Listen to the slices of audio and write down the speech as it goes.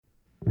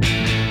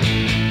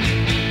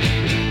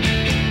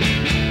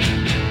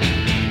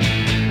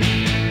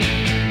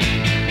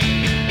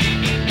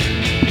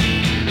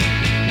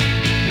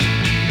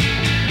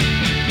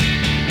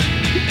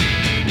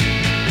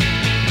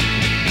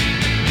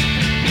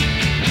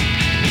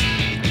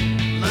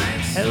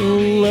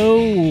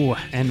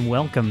Hello, and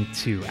welcome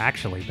to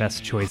Actually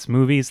Best Choice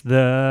Movies,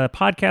 the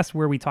podcast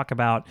where we talk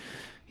about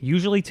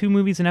usually 2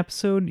 movies an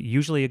episode,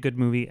 usually a good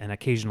movie, and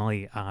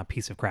occasionally a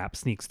piece of crap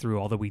sneaks through,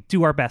 although we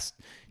do our best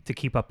to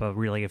keep up a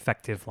really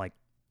effective,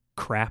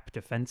 crap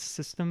defense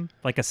system,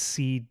 like a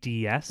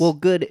CDS. Well,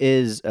 good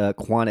is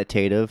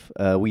quantitative.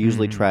 We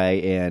usually try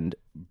and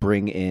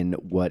bring in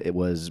what it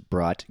was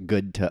brought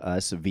good to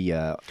us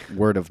via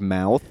word of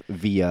mouth,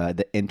 via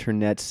the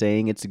internet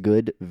saying it's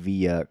good,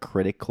 via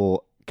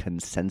critical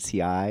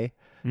consensi,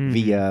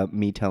 via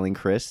me telling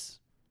Chris,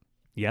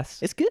 yes,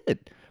 it's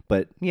good.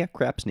 But yeah,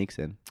 crap sneaks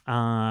in.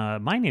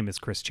 My name is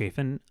Chris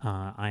Chafin.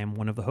 I am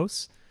one of the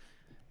hosts.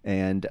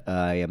 And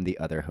I am the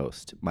other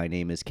host. My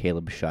name is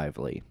Caleb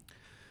Shively.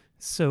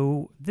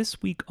 So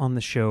this week on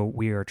the show,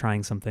 we are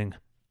trying something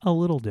a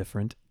little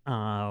different.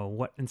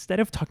 Instead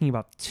of talking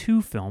about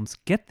 2 films,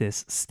 get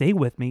this, stay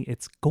with me,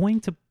 it's going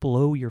to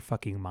blow your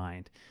fucking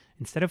mind.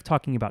 Instead of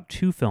talking about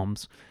 2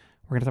 films,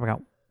 we're going to talk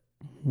about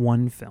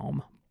 1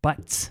 film.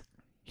 But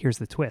here's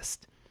the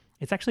twist.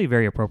 It's actually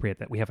very appropriate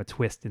that we have a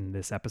twist in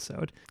this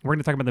episode. We're going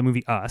to talk about the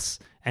movie Us,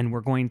 and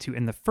we're going to,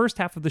 in the first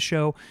half of the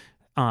show,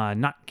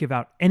 not give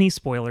out any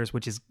spoilers,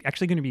 which is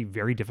actually going to be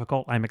very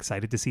difficult. I'm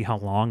excited to see how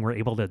long we're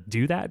able to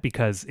do that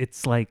because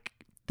it's like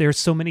there's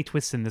so many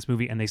twists in this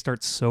movie and they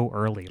start so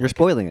early. You're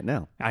spoiling it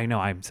now. I know,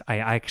 I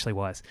actually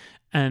was.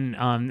 And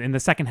in the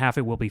second half,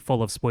 it will be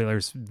full of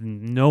spoilers,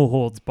 no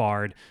holds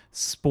barred,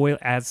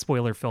 as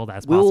spoiler filled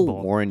as possible.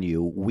 We'll warn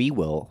you. We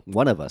will.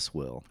 One of us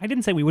will. I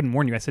didn't say we wouldn't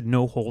warn you. I said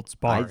no holds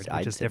barred, I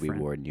which is said different.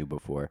 we warned you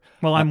before.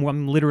 Well,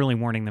 I'm literally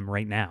warning them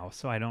right now,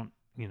 so I don't.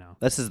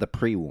 This is the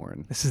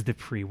pre-warn. This is the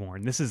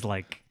pre-warn. This is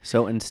like...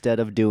 So instead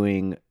of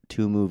doing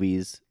 2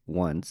 movies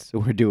once,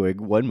 we're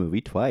doing 1 movie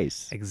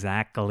twice.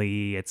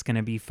 Exactly. It's going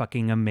to be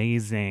fucking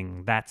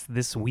amazing. That's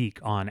this week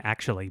on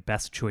Actually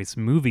Best Choice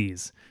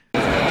Movies.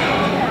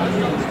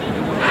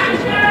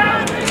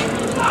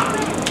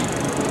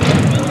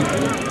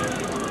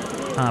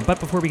 But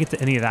before we get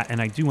to any of that,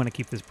 and I do want to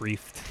keep this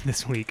brief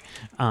this week,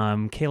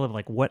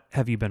 Caleb, what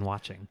have you been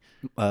watching?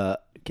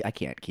 I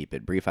can't keep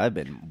it brief. I've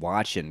been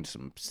watching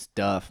some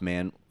stuff,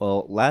 man.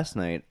 Well, last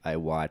night I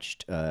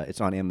watched, it's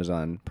on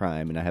Amazon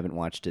Prime, and I haven't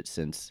watched it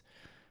since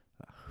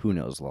who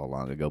knows how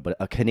long ago, but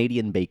A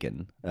Canadian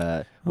Bacon.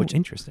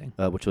 Interesting.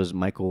 Which was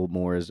Michael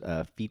Moore's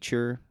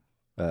feature,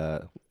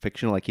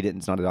 fictional,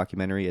 it's not a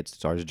documentary, it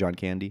stars John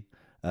Candy.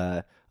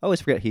 I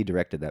always forget he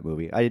directed that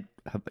movie. I'm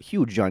a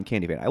huge John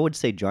Candy fan. I would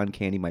say John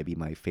Candy might be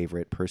my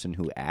favorite person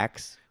who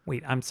acts.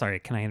 Wait, I'm sorry.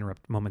 Can I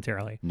interrupt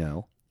momentarily?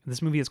 No.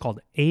 This movie is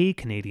called A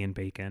Canadian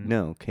Bacon.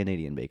 No,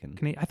 Canadian Bacon.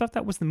 I thought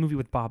that was the movie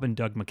with Bob and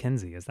Doug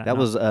McKenzie. Is that That not?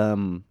 was,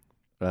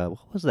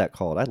 what was that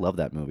called? I love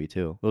that movie,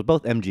 too. It was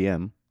both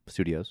MGM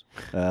Studios.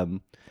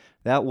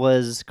 That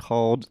was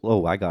called,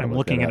 I got it. I'm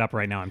looking it up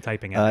right now. I'm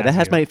typing it. That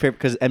has my favorite,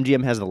 because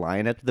MGM has the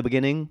lion at the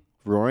beginning,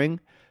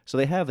 roaring. So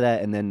they have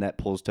that, and then that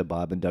pulls to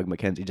Bob and Doug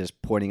McKenzie just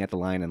pointing at the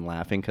lion and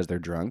laughing because they're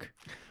drunk,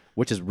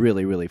 which is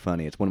really, really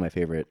funny. It's one of my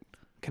favorite.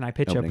 Can I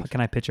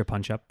pitch a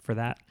punch up for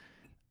that?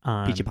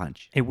 Pitch a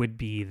punch. It would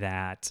be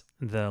that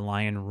the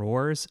lion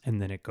roars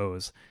and then it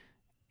goes,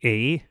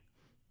 A.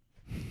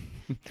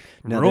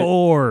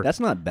 Roar. That's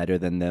not better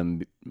than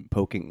them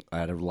poking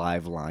at a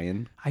live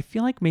lion. I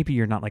feel like maybe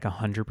you're not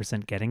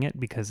 100% getting it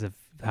because of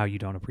how you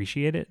don't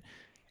appreciate it.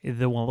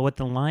 What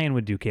the lion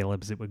would do,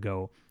 Caleb, is it would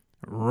go,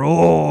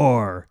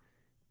 roar.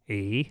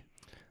 A.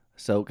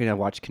 So when I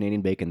watched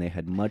Canadian Bacon, they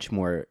had much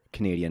more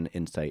Canadian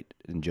insight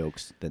and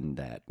jokes than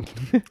that.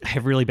 I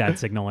have really bad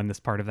signal in this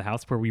part of the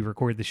house where we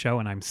record the show,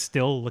 and I'm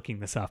still looking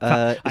this up.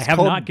 I have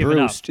not given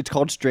up. It's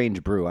called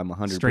Strange Brew. I'm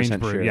 100% Strange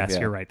Brew. sure. Yes,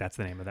 yeah. you're right. That's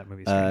the name of that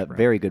movie. Strange Brew.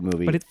 Very good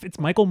movie. But it's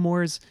Michael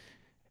Moore's.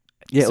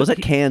 Yeah, it was at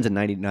Cannes in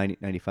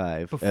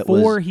 1995.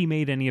 Before he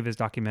made any of his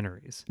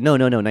documentaries. No,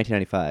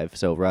 1995.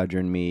 So Roger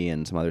and Me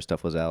and some other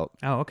stuff was out.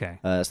 Oh, okay.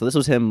 So this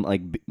was him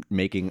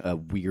making a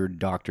weird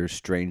Dr.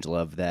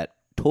 Strangelove that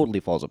totally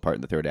falls apart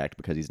in the third act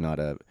because he's not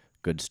a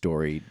good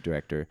story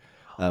director.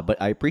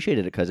 But I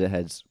appreciated it because it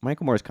has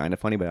Michael Moore's kind of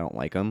funny, but I don't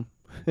like him.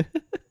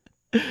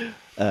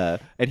 And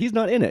he's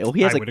not in it. Well,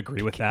 he has I would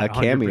agree with that. a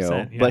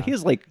cameo, yeah. but he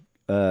has like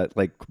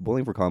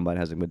Bowling for Columbine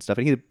has some good stuff,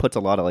 and he puts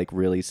a lot of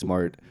really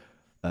smart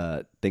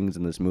things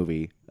in this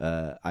movie.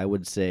 I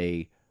would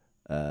say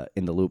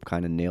In the Loop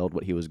kind of nailed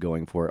what he was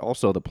going for.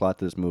 Also, the plot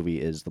to this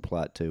movie is the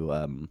plot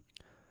to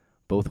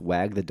both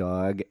Wag the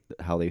Dog,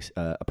 how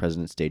a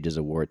president stages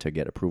a war to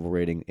get approval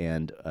rating,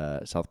 and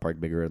South Park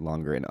Bigger and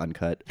Longer and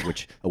Uncut,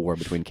 which a war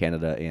between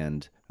Canada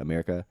and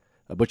America,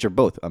 which are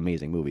both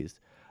amazing movies.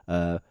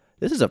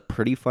 This is a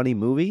pretty funny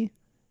movie.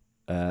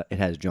 It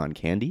has John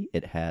Candy.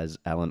 It has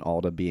Alan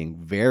Alda being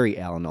very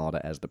Alan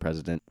Alda as the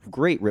president.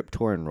 Great Rip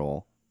Torn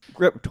role.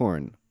 Rip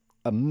Torn,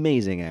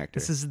 amazing actor.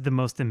 This is the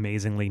most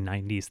amazingly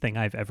 90s thing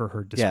I've ever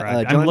heard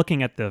described. John, I'm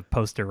looking at the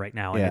poster right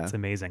now, and it's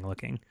amazing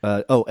looking.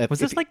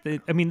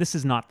 This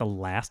is not the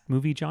last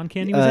movie John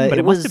Candy was in, but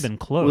it must have been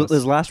close. It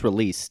was last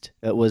released.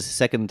 It was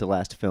second to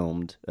last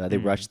filmed. They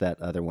rushed that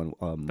other one.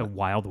 The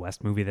Wild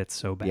West movie that's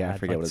so bad. Yeah, I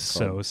forget what it's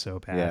called. So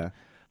bad. Yeah.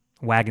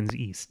 Wagons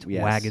East.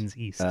 Yes. Wagons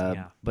East.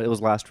 Yeah. But it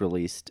was last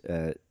released.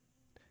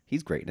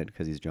 He's great in it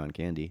because he's John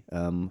Candy.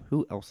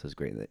 Who else is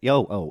great in it?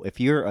 If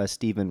you're a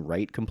Stephen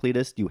Wright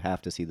completist, you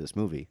have to see this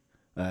movie.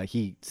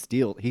 He's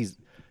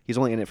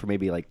only in it for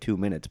maybe like 2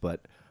 minutes,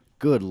 but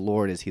good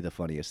Lord, is he the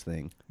funniest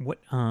thing? What?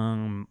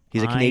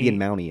 He's a Canadian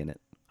Mountie in it.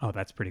 Oh,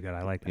 that's pretty good.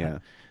 I like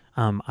that.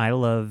 Yeah. I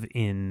love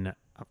in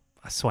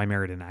So I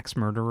Married an Axe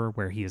Murderer,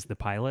 where he is the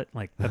pilot.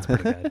 Like, that's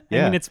pretty good.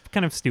 Yeah. I mean, it's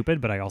kind of stupid,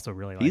 but I also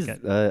really like He's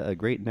it.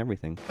 great in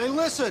everything. Hey,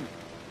 listen!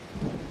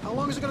 How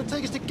long is it gonna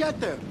take us to get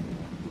there?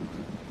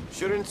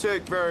 Shouldn't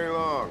take very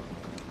long.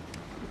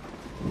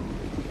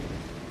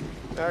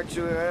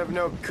 Actually, I have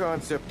no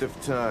concept of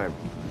time.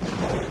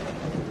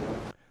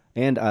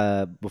 And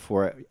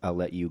before I'll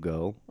let you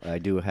go, I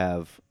do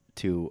have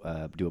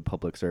to do a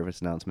public service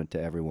announcement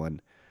to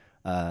everyone.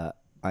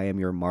 I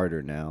am your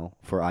martyr now,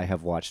 for I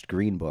have watched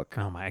Green Book.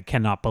 Oh my! I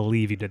cannot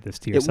believe you did this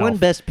to It yourself. won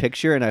Best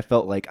Picture, and I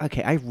felt like,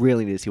 okay, I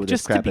really need to see what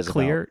this crap is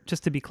about.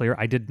 Just to be clear,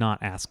 I did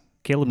not ask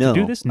Caleb No,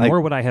 to do this,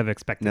 nor would I have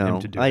expected him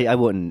to do it. I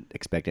wouldn't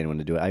expect anyone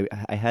to do it.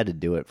 I had to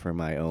do it for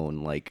my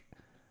own, like,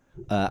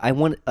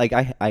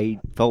 I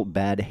felt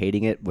bad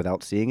hating it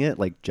without seeing it,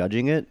 like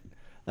judging it,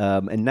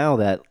 and now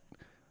that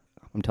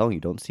I'm telling you,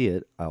 don't see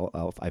it,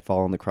 I fall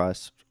on the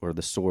cross or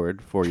the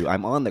sword for you.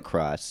 I'm on the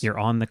cross. You're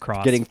on the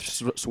cross. Getting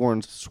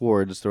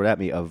swords thrown at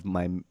me of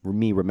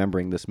me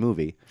remembering this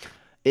movie.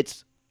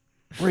 It's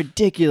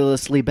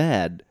ridiculously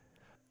bad.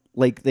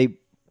 Like, they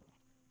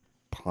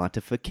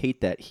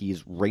pontificate that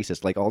he's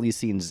racist. Like, all these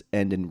scenes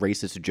end in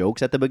racist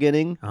jokes at the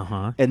beginning.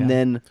 And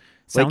then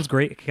sounds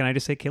great. Can I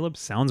just say, Caleb,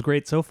 sounds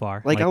great so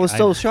far. Like I was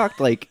so shocked.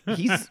 Like,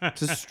 he's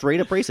just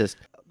straight up racist.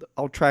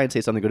 I'll try and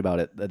say something good about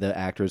it. The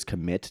actors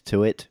commit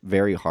to it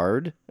very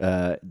hard.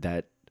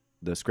 That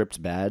the script's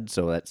bad,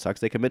 so that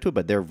sucks. They commit to it,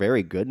 but they're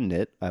very good in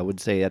it. I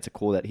would say that's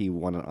cool that he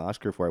won an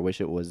Oscar for. I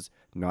wish it was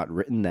not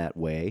written that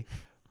way.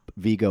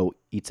 Vigo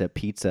eats a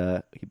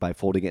pizza by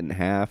folding it in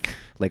half,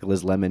 like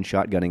Liz Lemon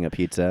shotgunning a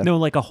pizza. No,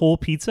 like a whole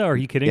pizza? Are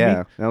you kidding me?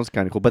 Yeah, that was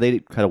kind of cool. But they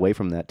cut away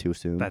from that too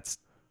soon. That's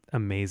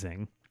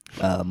amazing.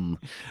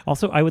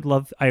 Also, I would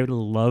love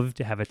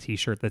to have a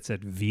T-shirt that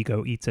said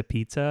 "Vigo eats a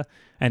pizza,"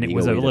 and it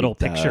was a little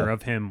picture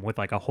of him with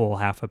like a whole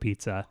half a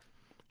pizza.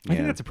 I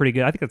think that's pretty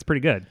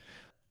good.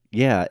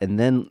 Yeah, and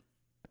then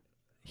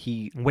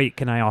wait.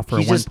 Can I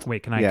offer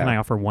Can I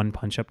offer one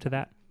punch up to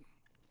that?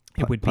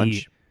 It would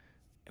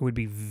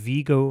be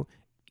Vigo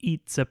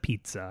eats a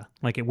pizza.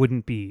 Like, it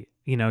wouldn't be,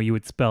 you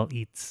would spell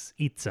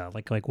eatsa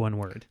like one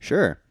word.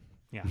 Sure.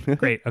 Yeah.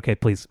 Great. Okay.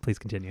 Please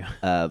continue.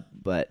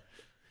 But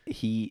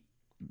the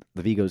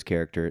Vigo's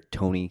character,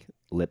 Tony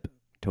Lip,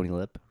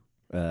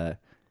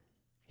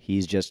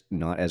 he's just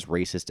not as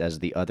racist as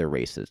the other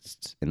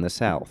racists in the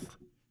South.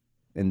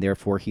 And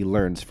therefore he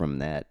learns from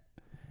that.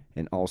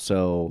 And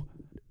also,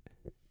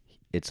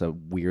 it's a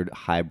weird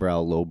highbrow,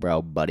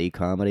 lowbrow buddy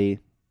comedy.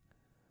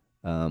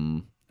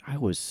 I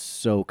was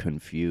so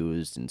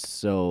confused and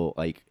so,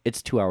 like,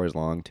 it's 2 hours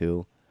long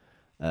too.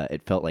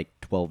 It felt like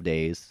 12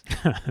 days.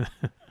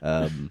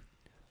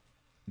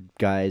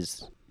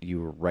 Guys,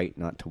 you were right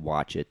not to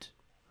watch it.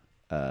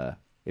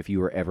 If you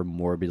were ever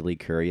morbidly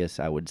curious,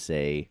 I would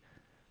say,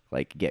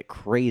 like, get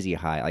crazy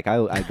high. Like,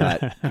 I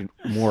got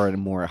more and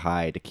more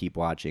high to keep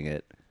watching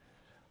it.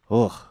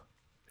 Ugh.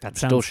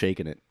 Still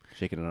shaking it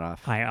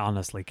off. I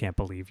honestly can't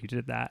believe you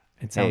did that.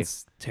 It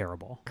sounds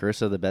terrible.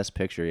 Curse of the Best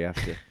Picture. You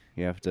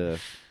have to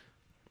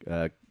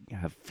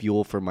have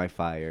fuel for my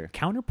fire.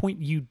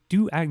 Counterpoint, you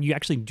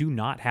actually do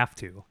not have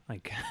to.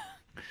 Like,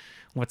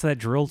 what's that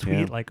drill tweet?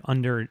 Yeah. Like,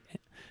 under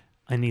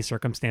any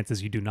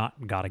circumstances, you do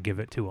not gotta give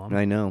it to them.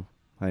 I know.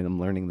 I'm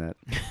learning that.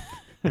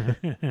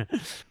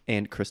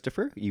 And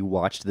Christopher, you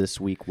watched this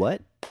week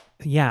what?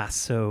 Yeah,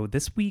 so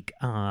this week,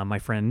 my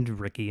friend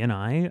Ricky and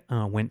I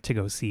went to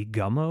go see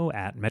Gummo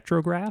at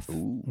Metrograph,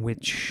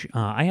 which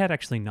I had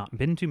actually not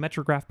been to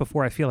Metrograph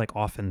before. I feel like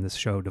often this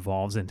show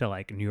devolves into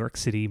like New York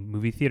City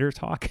movie theater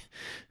talk.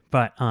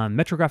 But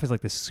Metrograph is like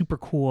this super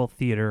cool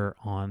theater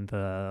on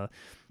the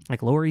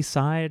like Lower East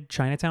Side,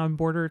 Chinatown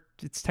border.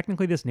 It's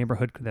technically this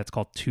neighborhood that's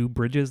called Two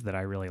Bridges that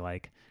I really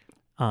like.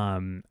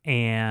 And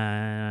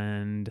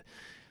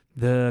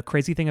the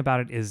crazy thing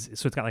about it is,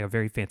 so it's got like a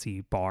very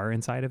fancy bar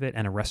inside of it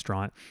and a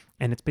restaurant,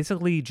 and it's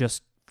basically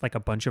just like a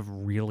bunch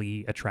of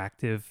really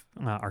attractive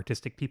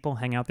artistic people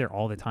hang out there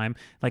all the time.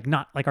 Like,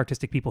 not like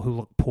artistic people who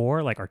look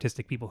poor, like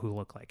artistic people who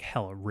look like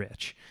hella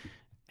rich.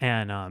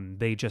 And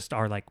they just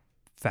are like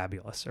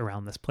fabulous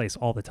around this place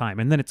all the time.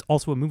 And then it's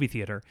also a movie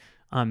theater.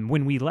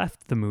 When we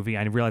left the movie,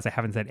 I realized I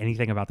haven't said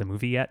anything about the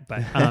movie yet,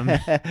 but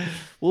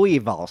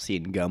we've all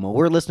seen Gummo.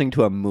 We're listening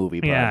to a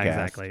movie podcast. Yeah,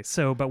 exactly.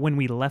 So, but when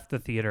we left the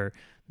theater,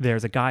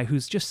 there's a guy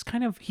who's just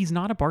he's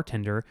not a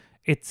bartender.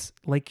 It's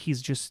like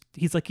he's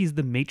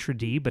the maitre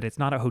d', but it's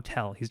not a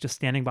hotel. He's just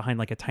standing behind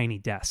like a tiny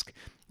desk.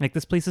 Like,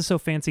 this place is so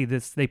fancy,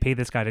 they pay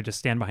this guy to just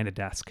stand behind a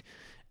desk.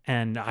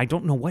 And I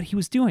don't know what he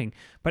was doing,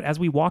 but as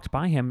we walked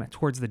by him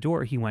towards the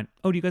door, he went,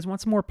 "Oh, do you guys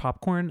want some more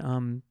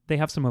popcorn? They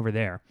have some over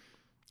there."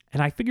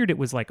 And I figured it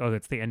was like, oh,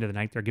 it's the end of the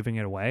night, they're giving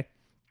it away.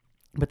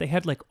 but they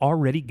had like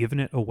already given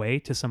it away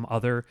to some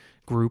other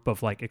group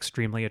of like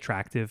extremely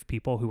attractive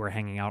people who were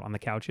hanging out on the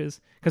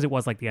couches because it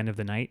was like the end of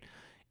the night.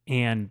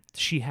 And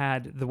she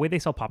had, the way they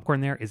sell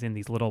popcorn there is in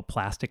these little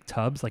plastic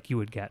tubs like you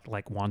would get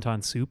like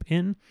wonton soup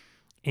in,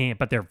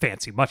 but they're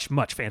fancy,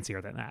 much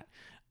fancier than that.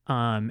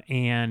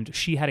 And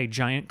she had a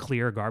giant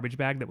clear garbage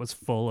bag that was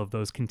full of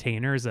those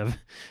containers of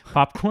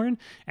popcorn.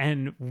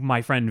 And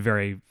my friend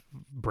very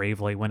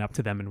bravely went up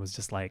to them and was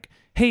just like,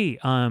 "Hey,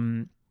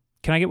 can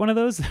I get one of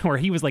those?" Or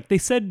he was like, "They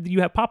said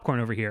you have popcorn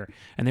over here."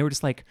 And they were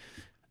just like,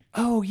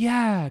 "Oh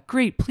yeah,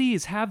 great,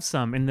 please have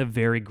some," in the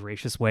very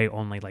gracious way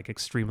only like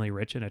extremely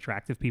rich and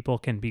attractive people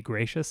can be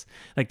gracious.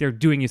 Like they're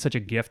doing you such a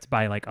gift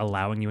by like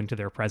allowing you into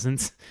their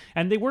presence.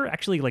 And they were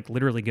actually like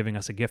literally giving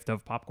us a gift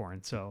of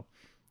popcorn. So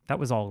that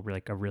was all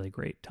like a really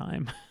great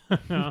time.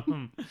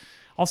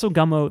 Also,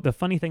 Gummo, the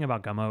funny thing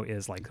about Gummo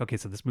is like, okay,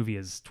 so this movie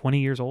is 20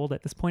 years old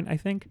at this point, I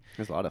think.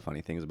 There's a lot of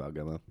funny things about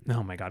Gummo.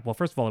 Oh my God. Well,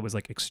 first of all, it was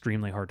like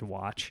extremely hard to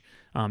watch.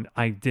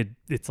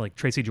 It's like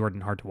Tracy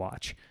Jordan hard to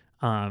watch.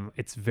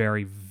 It's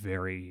very,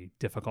 very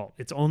difficult.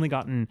 It's only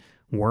gotten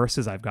worse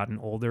as I've gotten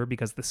older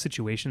because the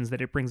situations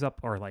that it brings up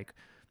are like,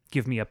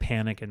 give me a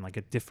panic in like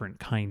a different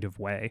kind of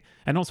way.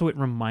 And also it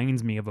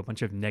reminds me of a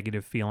bunch of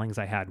negative feelings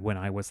I had when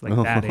I was like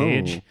that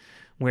age,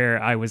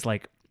 where I was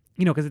like,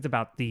 you know, because it's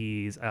about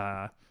these,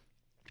 I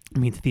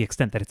mean, to the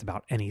extent that it's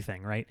about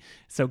anything, right?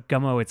 So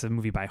Gummo, it's a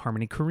movie by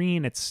Harmony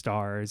Korine. It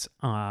stars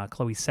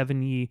Chloe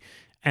Sevigny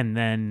and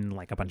then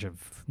like a bunch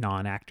of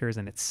non-actors,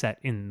 and it's set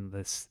in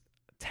this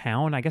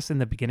town. I guess in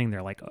the beginning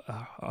they're like,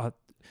 a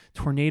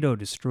tornado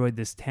destroyed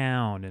this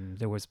town and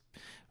there was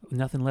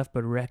nothing left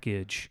but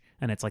wreckage.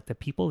 And it's like the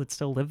people that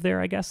still live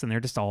there, I guess, and they're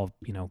just all,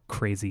 you know,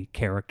 crazy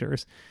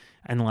characters.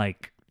 And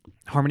like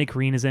Harmony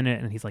Korine is in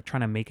it, and he's like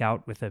trying to make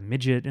out with a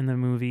midget in the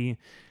movie.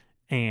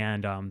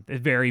 And it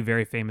very,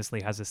 very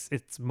famously has this,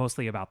 it's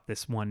mostly about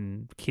this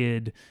one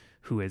kid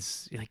who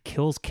is like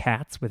kills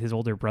cats with his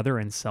older brother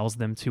and sells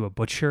them to a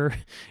butcher.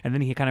 And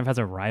then he kind of has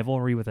a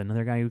rivalry with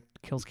another guy who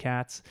kills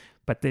cats,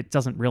 but it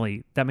doesn't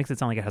really, that makes it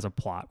sound like it has a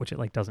plot, which it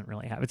like doesn't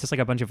really have. It's just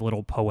like a bunch of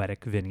little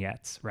poetic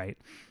vignettes, right?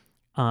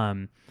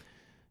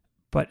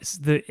 But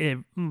it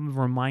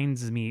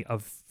reminds me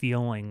of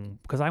feeling,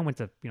 because I went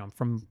to, you know, I'm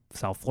from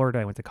South Florida.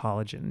 I went to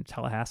college in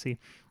Tallahassee,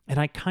 and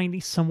I kind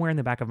of, somewhere in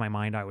the back of my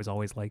mind, I was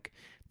always like,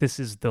 this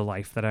is the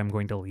life that I'm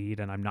going to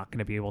lead, and I'm not going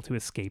to be able to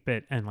escape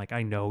it. And like,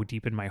 I know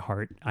deep in my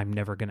heart, I'm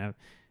never going to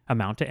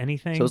amount to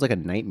anything. So it was like a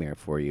nightmare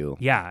for you.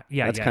 Yeah.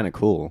 That's kind of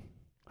cool.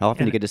 How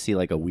often do you get to see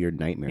like a weird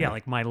nightmare? Yeah,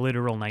 like my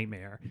literal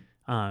nightmare.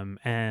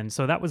 And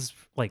so that was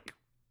like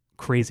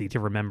crazy to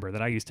remember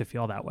that I used to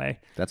feel that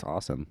way. That's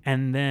awesome.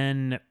 And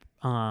then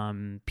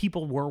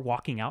people were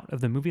walking out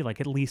of the movie. Like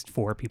at least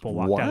 4 people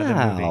walked out of the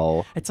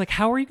movie. It's like,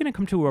 how are you going to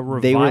come to a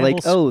revival? They were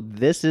like, oh,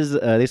 this is,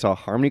 they saw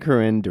Harmony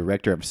Korine,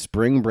 director of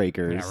Spring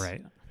Breakers. Yeah,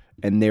 right.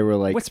 And they were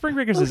like, "What, Spring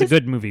Breakers is a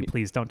good movie.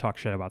 Please don't talk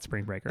shit about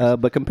Spring Breakers."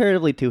 But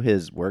comparatively to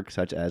his work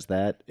such as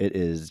that, it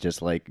is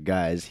just like,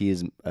 guys,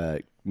 he's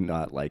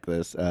not like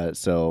this.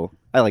 So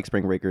I like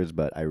Spring Breakers,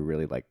 but I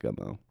really like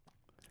Gummo.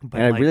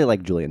 And I really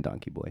like Julian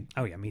Donkey Boy.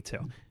 Oh yeah, me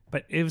too.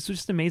 But it was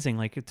just amazing,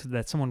 like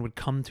that someone would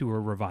come to a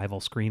revival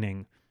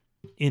screening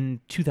in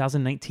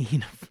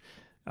 2019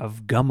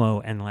 of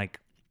Gummo and like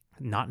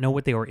not know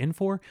what they were in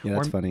for. Yeah,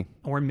 that's funny.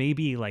 Or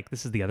maybe like,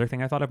 this is the other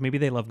thing I thought of. Maybe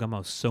they love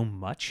Gummo so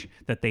much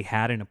that they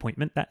had an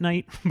appointment that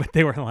night, but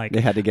they were like,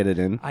 they had to get it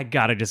in. I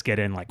gotta just get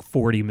in like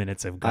 40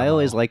 minutes of Gummo. I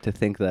always like to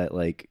think that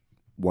like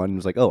one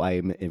was like, oh,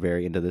 I'm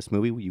very into this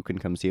movie. You can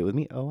come see it with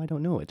me. Oh, I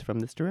don't know. It's from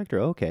this director.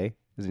 Okay.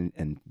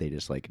 And they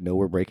just like, no,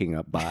 we're breaking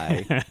up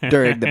by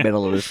during the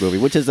middle of this movie,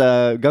 which is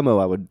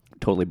Gummo. I would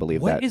totally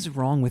believe that. What is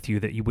wrong with you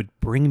that you would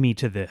bring me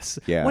to this?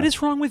 Yeah. What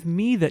is wrong with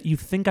me that you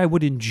think I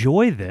would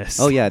enjoy this?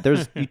 Oh yeah,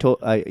 there's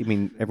I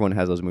mean, everyone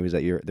has those movies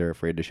that they're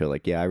afraid to show.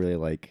 Like, yeah, I really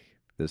like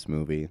this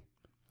movie.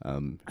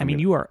 I mean,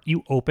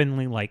 you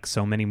openly like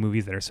so many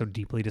movies that are so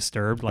deeply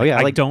disturbed. Like, oh,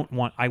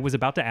 yeah, I was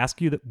about to ask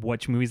you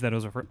which movies that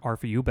are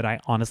for you, but I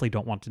honestly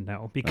don't want to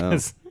know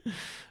because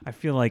I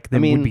feel like they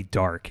would be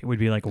dark. It would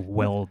be like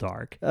well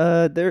dark.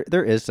 There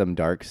is some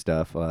dark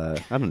stuff. I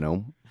don't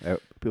know.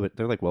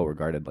 They're like well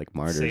regarded, like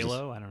Martyrs.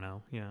 Salo, I don't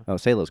know. Yeah. Oh,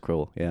 Salo's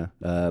cool. Yeah.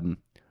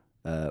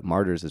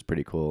 Martyrs is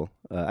pretty cool.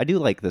 I do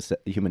like the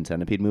Human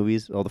Centipede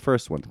movies. Well, the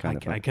first one's kind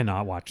of fun. I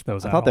cannot watch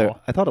those I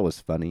thought it was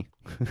funny.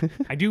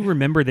 I do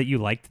remember that you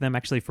liked them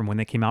actually from when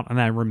they came out,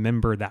 and I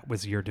remember that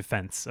was your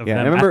defense of them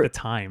I remember at the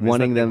time.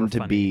 Wanting them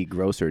to be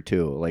grosser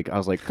too. Like I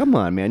was like, come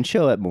on, man,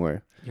 show it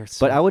more.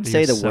 But I would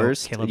say the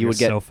worst Caleb, you would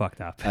get so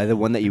fucked up. The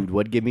one that you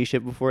would give me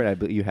shit before, and I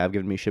believe you have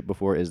given me shit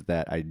before, is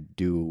that I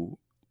do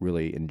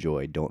really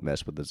enjoy Don't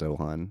Mess with the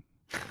Zohan.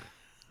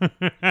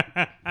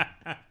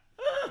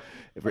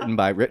 Written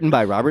by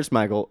Robert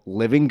Smigel,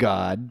 living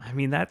god. I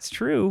mean, that's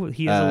true.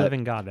 He is a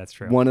living god. That's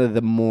true. One of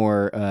the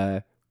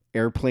more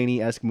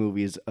airplane-y-esque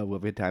movies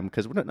of a time,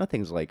 because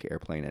nothing's like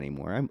Airplane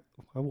anymore.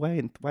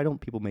 Why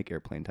don't people make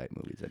airplane type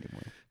movies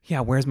anymore?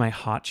 Yeah, where's my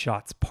Hot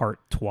Shots Part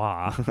 3?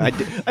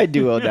 I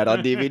do own that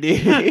on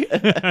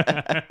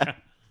DVD.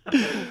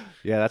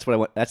 Yeah, that's what I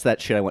want. That's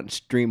that shit I want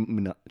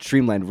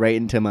streamlined right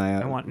into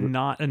my. I want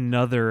not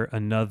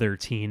another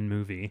teen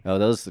movie. Oh,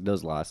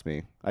 those lost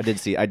me. I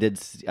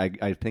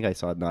think I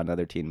saw not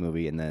another teen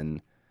movie, and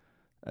then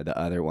the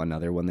other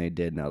one they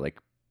did, and I was like,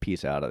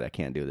 peace out. I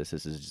can't do this.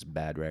 This is just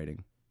bad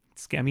writing.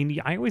 I mean,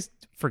 I always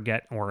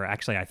forget, or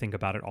actually I think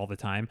about it all the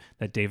time,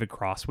 that David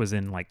Cross was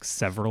in like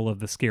several of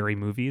the Scary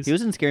movies. He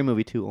was in Scary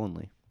Movie 2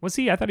 only. Was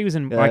he? I thought he was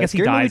in. Well, I guess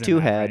Scary he dies. Movie 2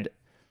 in that, had. right?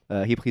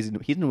 He's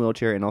in a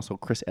wheelchair, and also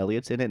Chris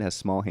Elliott's in it and has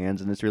small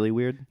hands, and it's really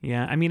weird.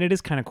 Yeah, I mean, it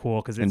is kind of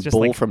cool because it's And just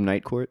Bull like from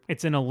Night Court.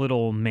 it's in a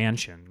little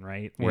mansion,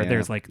 right? Where Yeah.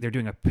 there's like they're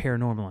doing a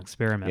paranormal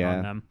experiment Yeah,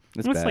 on them.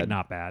 it's It's like bad.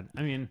 not bad.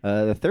 I mean,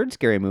 The third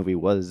Scary Movie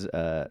was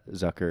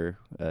Zucker.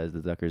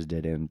 The Zuckers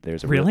did, and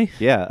there's a Really?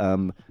 Yeah.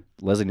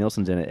 Leslie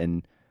Nielsen's in it,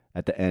 and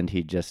at the end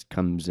he just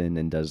comes in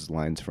and does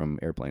lines from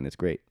Airplane. It's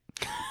great.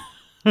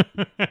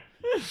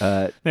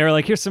 they were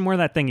like, "Here's some more of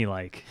that thing you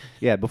like."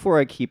 Yeah. Before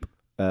I keep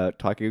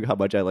talking how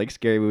much I like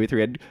Scary Movie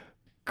 3 and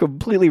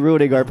completely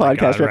ruining our my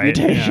podcast God, right?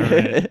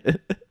 reputation. Yeah,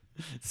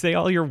 Say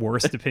all your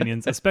worst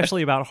opinions,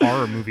 especially about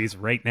horror movies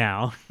right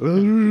now.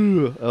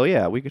 Oh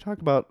yeah, we could talk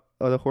about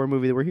the horror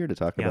movie that we're here to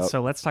talk Yeah, about.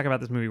 so let's talk about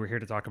this movie we're here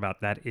to talk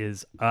about. That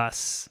is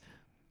Us.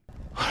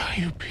 What are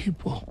you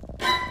people?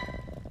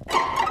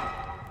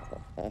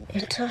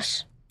 It's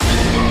us.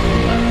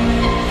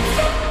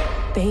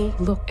 They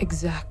look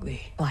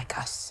exactly like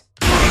us.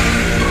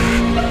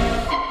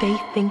 They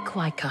think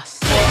like us.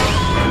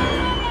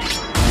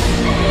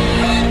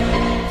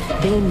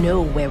 They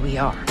know where we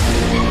are.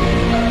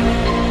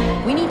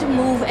 We need to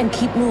move and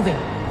keep moving.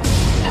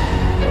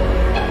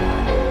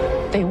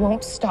 They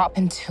won't stop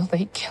until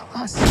they kill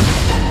us.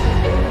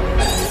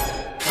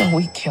 Or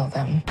we kill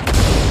them.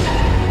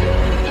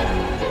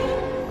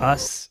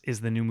 Us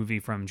is the new movie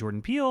from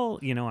Jordan Peele,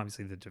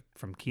 obviously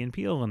from Key and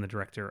Peele and the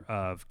director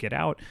of Get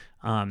Out.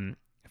 It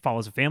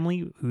follows a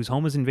family whose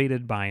home is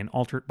invaded by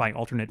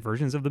alternate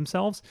versions of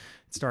themselves.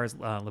 It stars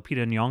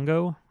Lupita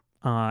Nyong'o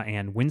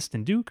and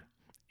Winston Duke,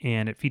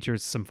 and it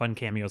features some fun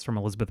cameos from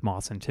Elizabeth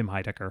Moss and Tim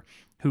Heidecker,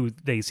 who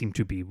they seem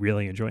to be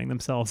really enjoying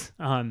themselves.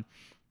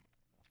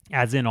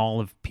 As in all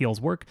of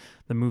Peele's work,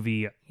 the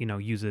movie,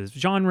 uses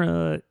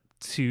genre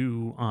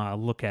to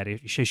look at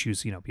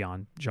issues,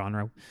 beyond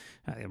genre,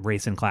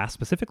 race and class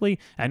specifically.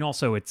 And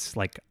also it's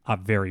like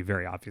very,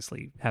 very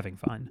obviously having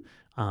fun.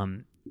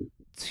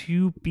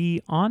 To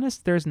be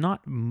honest, there's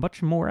not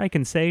much more I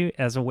can say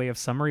as a way of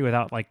summary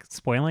without like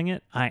spoiling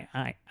it.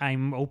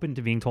 I'm open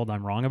to being told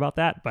I'm wrong about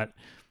that, but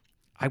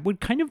I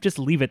would kind of just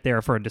leave it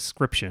there for a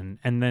description,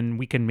 and then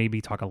we can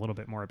maybe talk a little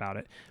bit more about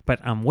it.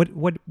 But what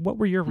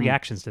were your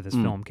reactions to this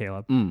film,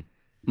 Caleb?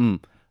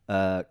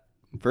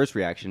 First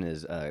reaction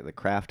is the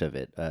craft of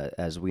it.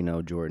 As we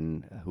know,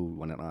 Jordan, who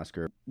won an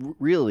Oscar,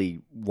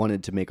 really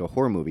wanted to make a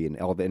horror movie in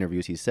all the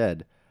interviews he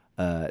said.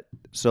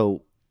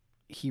 So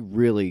he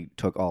really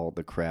took all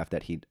the craft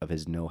of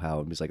his know-how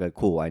and was like,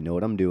 cool, I know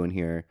what I'm doing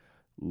here.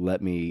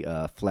 Let me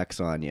flex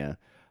on you.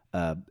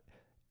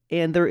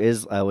 And there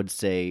is, I would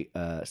say,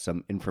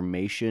 some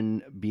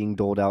information being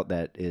doled out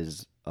that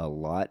is a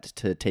lot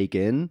to take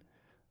in,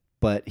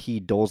 but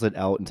he doles it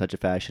out in such a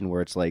fashion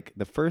where it's like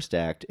the first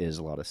act is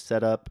a lot of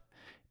setup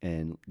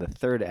and the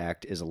third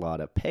act is a lot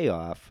of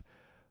payoff,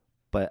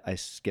 but I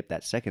skipped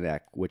that second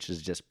act, which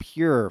is just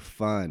pure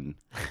fun.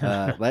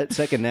 That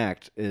second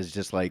act is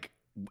just like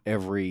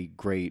every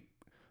great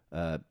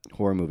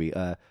horror movie.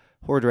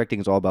 Horror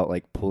directing is all about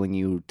like pulling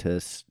you to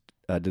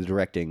the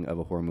directing of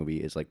a horror movie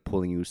is like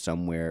pulling you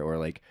somewhere or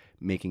like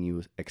making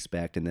you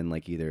expect, and then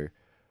like either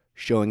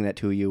showing that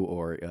to you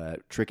or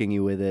tricking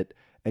you with it.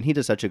 And he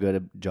does such a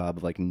good job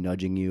of like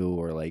nudging you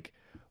or like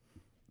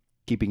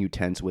keeping you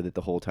tense with it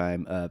the whole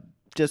time.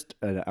 Just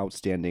an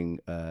outstanding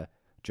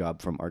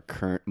job from our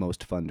current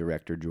most fun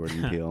director,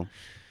 Jordan Peele.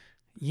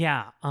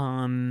 Yeah.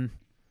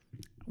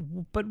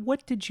 But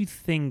what did you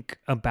think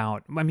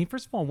about? I mean,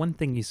 first of all, one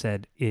thing you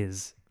said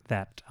is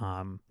that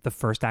the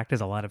first act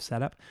is a lot of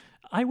setup.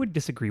 I would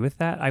disagree with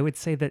that. I would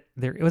say that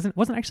it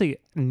wasn't actually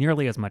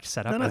nearly as much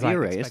setup as I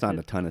you're right. expected. It's not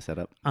a ton of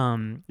setup.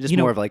 Just you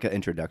know, more of like an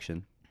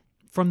introduction.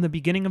 From the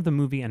beginning of the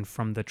movie and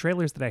from the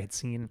trailers that I had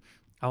seen,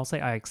 I'll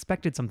say I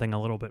expected something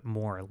a little bit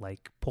more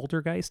like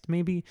Poltergeist,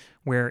 maybe,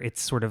 where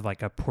it's sort of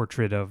like a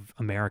portrait of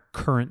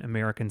current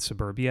American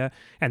suburbia,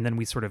 and then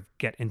we sort of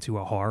get into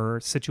a horror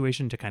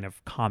situation to kind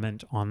of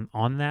comment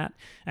on that.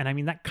 And I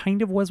mean, that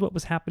kind of was what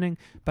was happening,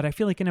 but I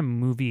feel like in a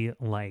movie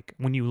like,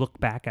 when you look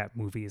back at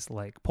movies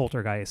like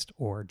Poltergeist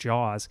or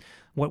Jaws,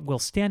 what will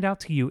stand out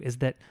to you is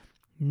that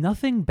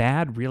nothing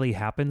bad really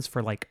happens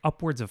for like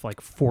upwards of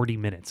like 40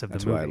 minutes of the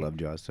movie. That's why I love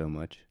Jaws so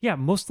much. Yeah,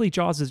 mostly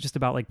Jaws is just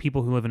about like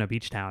people who live in a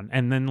beach town,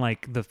 and then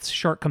like the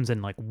shark comes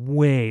in like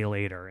way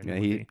later in the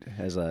movie. He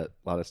has a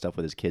lot of stuff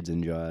with his kids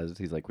in Jaws.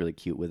 He's like really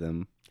cute with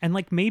them. And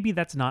like maybe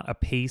that's not a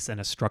pace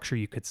and a structure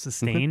you could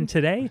sustain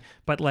today,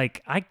 but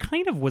like I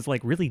kind of was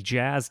like really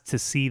jazzed to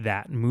see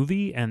that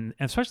movie, and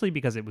especially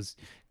because it was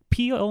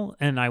Peele,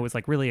 and I was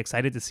like really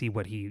excited to see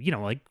what he,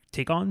 like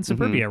take on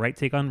suburbia, right?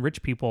 Take on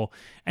rich people.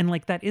 And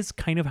like that is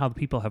kind of how the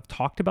people have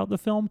talked about the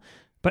film.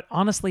 But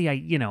honestly,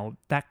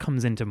 that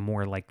comes into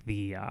more like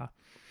the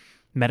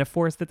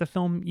metaphors that the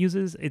film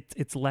uses.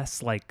 It's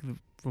less like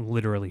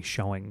literally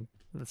showing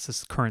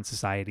this current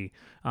society,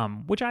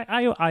 which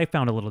I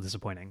found a little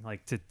disappointing,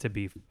 like to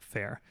be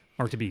fair,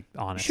 or to be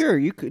honest. Sure,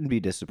 you couldn't be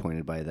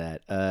disappointed by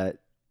that.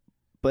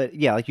 But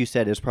yeah, like you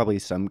said, there's probably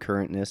some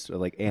currentness,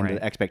 or and Right.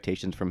 the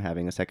expectations from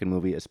having a second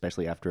movie,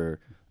 especially after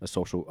a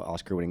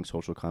Oscar-winning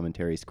social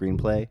commentary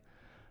screenplay.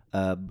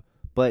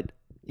 But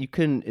you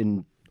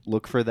couldn't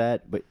look for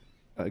that. But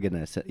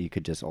again, you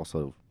could just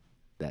also,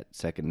 that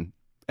second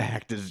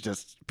act is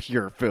just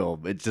pure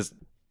film. It's just,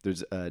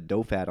 there's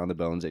dough fat on the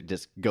bones. It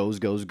just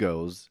goes.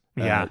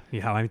 Yeah,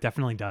 it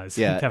definitely does.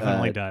 yeah, It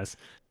definitely does.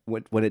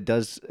 When it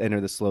does enter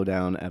the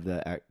slowdown of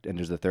the act,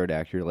 enters the third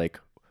act, you're like,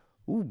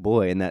 "Ooh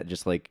boy!" And that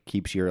just like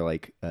keeps your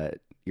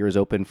ears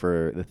open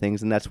for the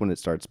things, and that's when it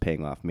starts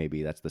paying off.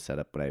 Maybe that's the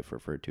setup, but I've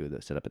referred to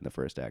the setup in the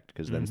first act,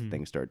 because then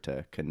things start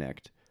to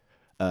connect.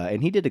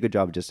 And he did a good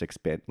job of just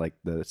expand, like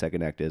the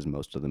second act is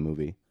most of the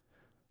movie.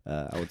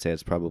 I would say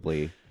it's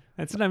probably.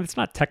 It's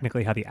not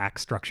technically how the act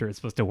structure is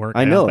supposed to work.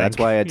 I don't know, think. that's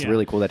why it's Yeah.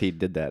 really cool that he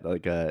did that.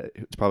 Like,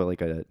 it's probably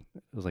it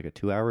was like a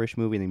 2-hour-ish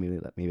movie, and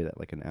then maybe that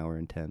like an hour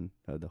and 10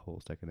 of the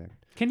whole second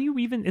act. Can you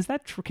even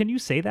can you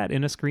say that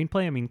in a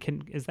screenplay? I mean,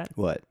 is that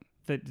What?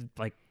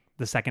 like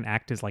the second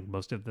act is like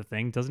most of the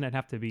thing? Doesn't it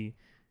have to be?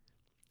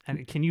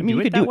 And can you I mean, do you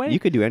it could that do way? you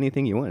could do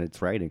anything you want.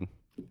 It's writing.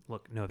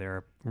 Look, no, there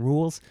are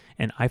rules,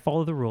 and I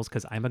follow the rules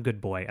because I'm a good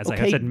boy. As I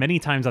have Okay. said many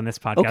times on this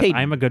podcast, Okay.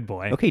 I'm a good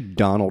boy. Okay,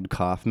 Donald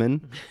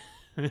Kaufman.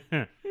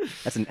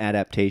 That's an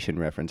adaptation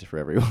reference for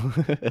everyone.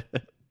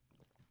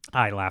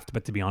 I laughed,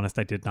 but to be honest,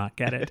 I did not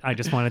get it. I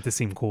just wanted to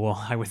seem cool.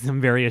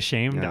 I'm very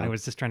ashamed. Yeah. I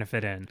was just trying to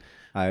fit in.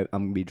 I'm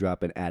gonna be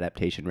dropping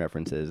adaptation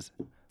references.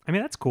 I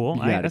mean, that's cool.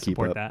 You I gotta keep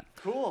support up. that.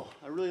 Cool.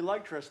 I really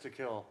liked Dress to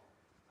Kill.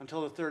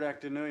 Until the third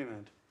act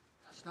denouement.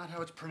 That's not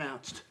how it's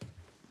pronounced.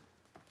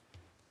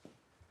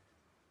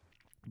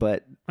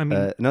 But I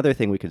mean- another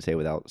thing we could say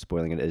without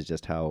spoiling it is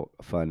just how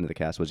fun the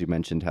cast was. You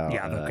mentioned how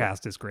Yeah, the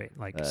cast is great.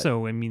 Like,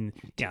 so I mean,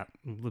 yeah,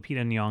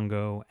 Lupita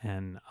Nyong'o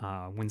and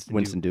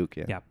Winston Duke,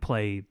 yeah.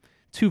 play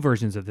two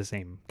versions of the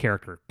same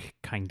character,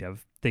 kind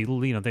of. They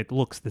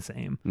looks the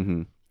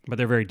same, but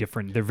they're very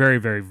different. They're very,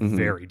 very,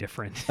 very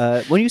different.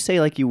 When you say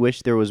like you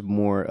wish there was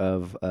more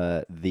of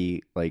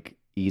the like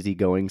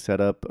easygoing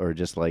setup, or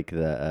just like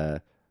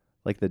the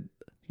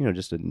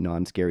just a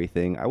non-scary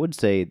thing, I would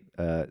say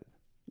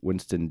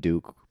Winston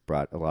Duke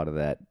brought a lot of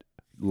that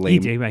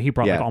lame. He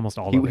brought like almost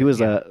all of it. He was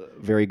yeah. a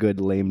very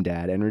good lame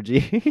dad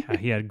energy. Yeah,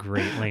 he had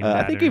great lame I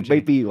dad think energy. it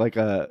might be like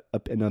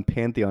in a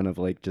pantheon of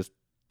like just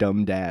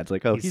dumb dads.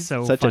 Like, oh, he's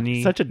so such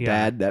funny. such a Yeah.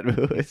 dad that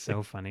movie. He's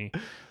so funny,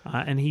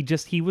 and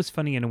he was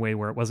funny in a way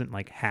where it wasn't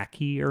like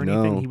hacky or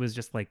anything. No. He was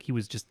just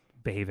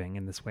behaving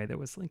in this way that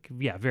was like,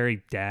 yeah,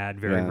 very dad,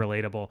 very Yeah.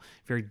 relatable,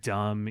 very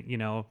dumb,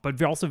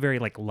 but also very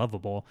like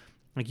lovable.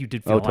 Like you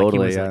did feel like totally,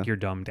 he was yeah. like your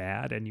dumb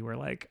dad, and you were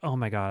like, oh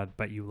my god,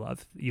 but you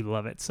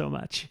love it so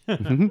much.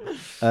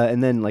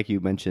 And then, like you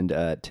mentioned,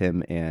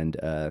 Tim and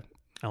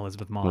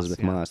Elizabeth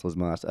Moss. Liz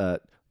Moss,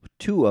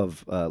 two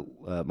of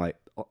my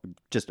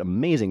just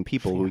amazing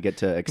people who we get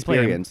to They play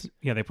experience.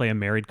 they play a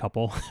married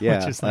couple, Yeah,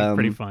 which is like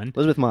pretty fun.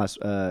 Elizabeth Moss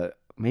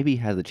maybe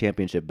has the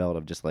championship belt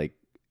of just like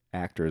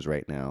actors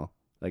right now.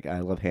 Like,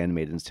 I love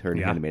Handmaid's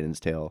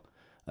Tale.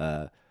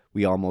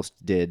 We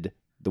almost did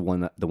the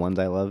ones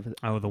I love.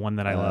 Oh, the one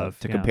that I love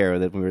to yeah. compare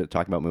that when we were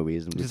talking about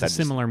movies. And we It's a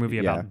decided similar movie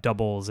yeah. about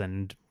doubles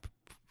and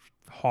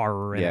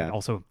horror, and Yeah. it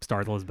also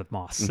stars Elizabeth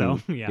Moss. So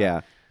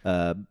Yeah.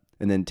 And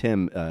then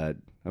Tim,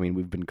 I mean,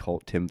 we've been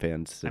cult Tim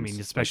fans since I mean,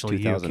 like, especially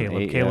you,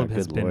 2008. Caleb. Caleb Yeah,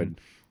 has good been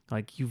Lord.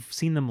 like, you've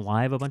seen them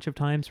live a bunch of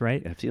times,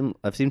 right? I've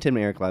seen Tim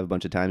and Eric live a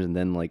bunch of times, and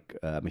then like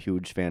I'm a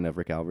huge fan of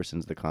Rick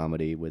Alverson's The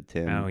Comedy with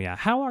Tim. Oh yeah.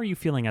 How are you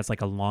feeling as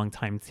like a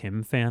longtime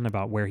Tim fan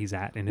about where he's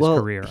at in his Well,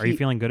 career? Are you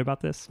feeling good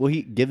about this? Well,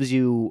 he gives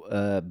you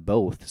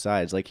both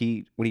sides. Like,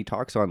 when he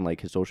talks on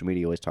like his social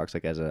media, he always talks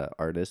like as an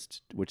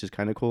artist, which is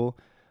kind of cool.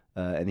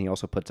 And he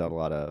also puts out a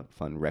lot of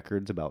fun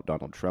records about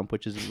Donald Trump,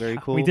 which is very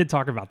cool. We did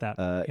talk about that.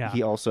 Yeah.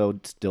 He also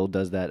still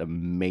does that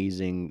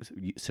amazing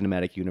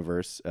cinematic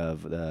universe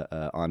of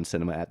the on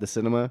cinema at the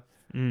cinema,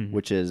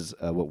 which is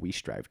what we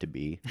strive to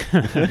be.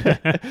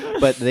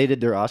 But they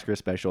did their Oscar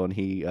special, and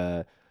he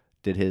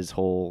did his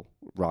whole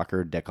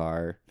rocker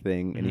Dekar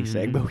thing, and he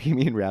sang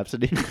Bohemian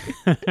Rhapsody,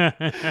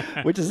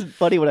 which is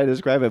funny when I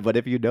describe it, but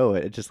if you know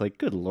it, it's just like,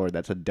 good Lord,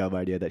 that's a dumb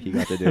idea that he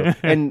got to do.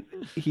 And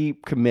he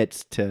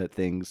commits to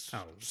things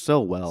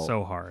so well,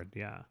 so hard,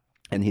 yeah.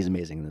 and he's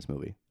amazing in this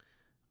movie.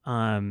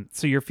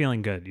 So you're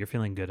feeling good. You're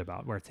feeling good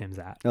about where Tim's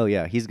at. Oh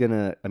yeah, he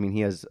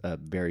has a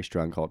very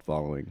strong cult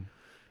following.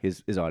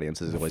 His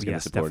audience is always going to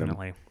Yes, support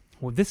definitely. him.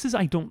 Well, this is,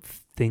 I don't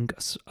think,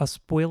 a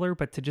spoiler,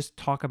 but to just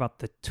talk about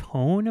the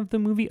tone of the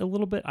movie a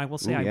little bit, I will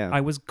say Ooh, yeah.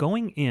 I was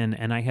going in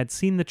and I had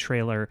seen the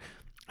trailer.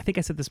 I think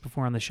I said this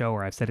before on the show,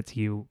 or I've said it to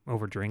you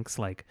over drinks.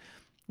 Like,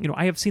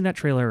 I have seen that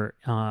trailer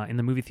in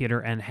the movie theater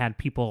and had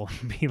people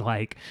be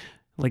like,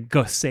 like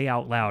go say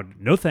out loud,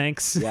 no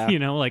thanks. Yeah. You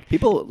know, like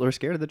People are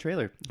scared of the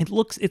trailer.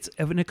 it's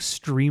an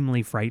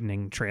extremely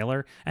frightening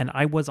trailer, and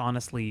I was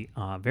honestly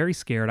very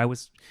scared. I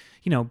was,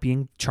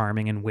 being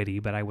charming and witty,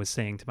 but I was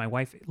saying to my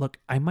wife, look,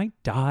 I might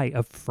die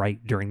of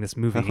fright during this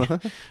movie.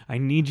 I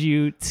need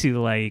you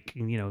to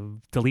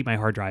delete my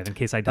hard drive in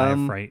case I die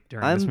of fright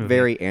during this movie. I'm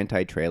very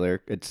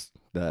anti-trailer. It's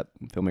the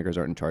filmmakers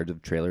aren't in charge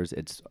of trailers.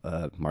 It's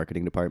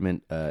marketing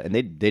department, and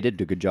they did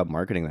a good job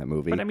marketing that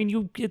movie. But I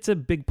mean, it's a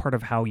big part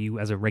of how you,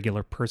 as a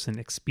regular person,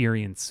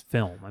 experience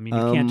film. I mean,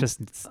 you can't just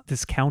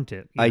discount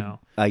it. I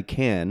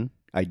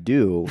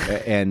do,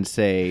 and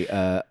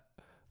say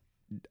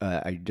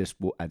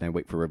I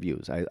wait for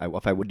reviews.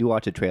 If I do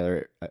watch a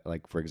trailer,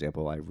 like for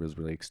example, I was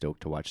really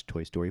stoked to watch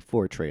Toy Story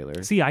 4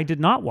 trailer. See, I did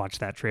not watch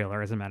that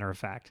trailer, as a matter of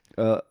fact.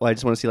 Well, I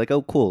just want to see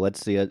oh cool, let's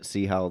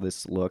see how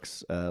this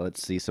looks.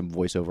 Let's see some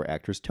voiceover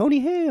actors: Tony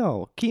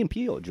Hale, Key and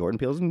Peele, Jordan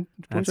Peele's in Toy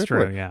That's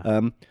Story true, 4. yeah.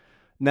 And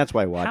that's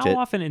why I watch it. How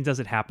often does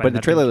it happen? But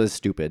the trailer is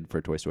stupid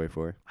for Toy Story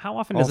 4. How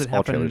often does it happen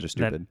all trailers are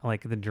stupid.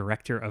 that the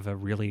director of a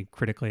really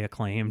critically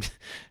acclaimed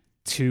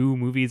 2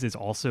 movies is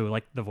also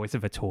the voice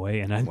of a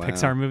toy in a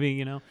Pixar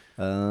movie?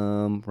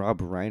 Rob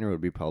Reiner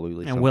would be probably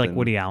And something.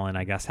 Woody Allen,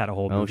 I guess, had a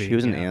whole movie. She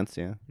was in Ants,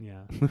 yeah.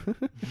 Yeah.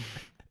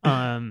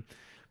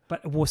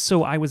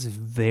 So I was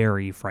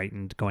very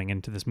frightened going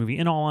into this movie.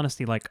 In all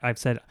honesty, like I've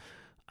said,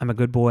 I'm a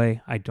good boy.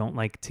 I don't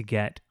like to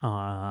get,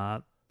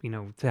 to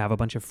have a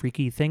bunch of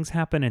freaky things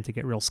happen and to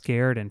get real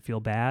scared and feel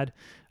bad.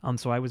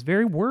 So I was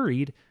very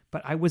worried,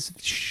 but I was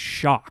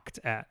shocked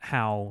at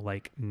how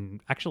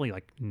actually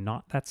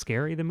not that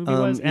scary the movie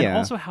was, and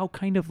also how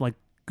kind of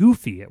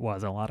goofy it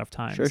was a lot of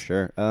times.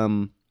 Sure.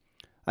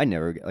 I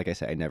never, like I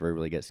said, I never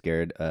really get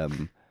scared.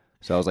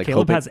 So I was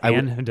Caleb has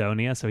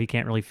anhedonia, so he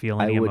can't really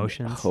feel any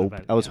emotions.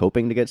 I was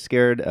hoping to get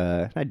scared.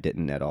 I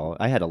didn't at all.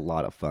 I had a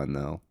lot of fun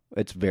though.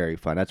 It's very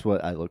fun. That's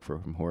what I look for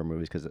from horror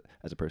movies, because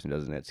as a person who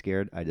doesn't get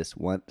scared, I just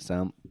want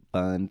some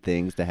fun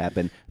things to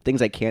happen,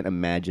 things I can't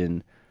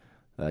imagine.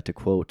 To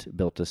quote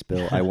Built to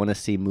Spill, I want to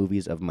see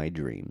movies of my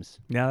dreams.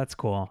 Yeah, that's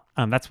cool.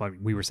 That's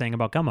what we were saying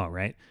about Gummo,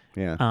 right?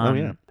 Yeah.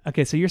 Yeah.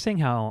 Okay, so you're saying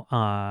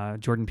how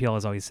Jordan Peele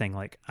is always saying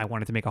I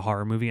wanted to make a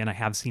horror movie, and I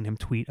have seen him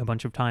tweet a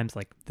bunch of times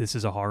this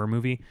is a horror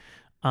movie.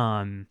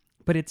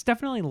 But it's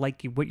definitely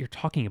what you're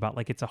talking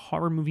about. It's a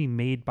horror movie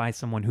made by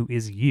someone who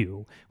is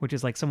you, which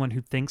is someone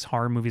who thinks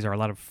horror movies are a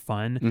lot of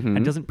fun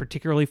and doesn't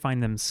particularly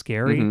find them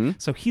scary.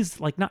 So he's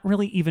not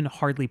really even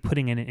hardly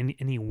putting in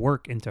any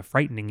work into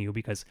frightening you,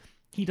 because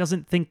he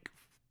doesn't think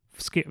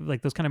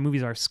those kind of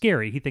movies are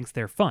scary. He thinks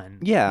they're fun.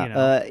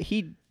 Yeah.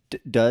 He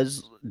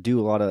does do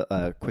a lot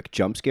of quick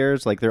jump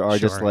scares. There are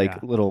just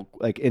little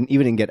and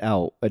even in Get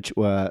Out,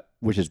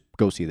 which is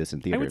go see this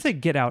in theaters. I would say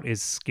Get Out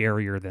is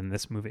scarier than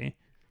this movie.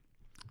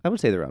 I would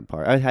say they're on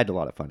par. I had a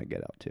lot of fun at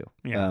Get Out too.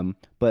 Yeah.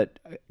 But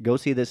go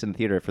see this in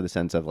theater for the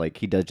sense of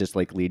he does just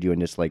lead you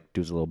and just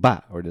does a little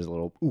ba or does a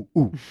little ooh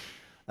ooh.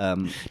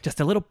 Just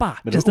a little ba,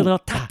 just a little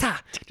ta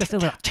ta, just a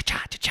little cha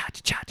cha cha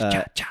cha cha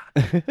cha cha.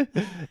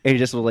 And he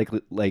just will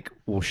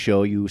will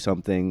show you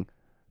something,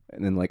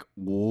 and then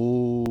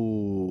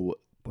whoa,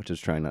 which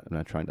is I'm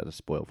not trying not to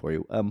spoil for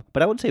you.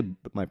 But I would say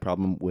my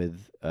problem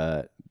with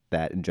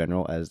that in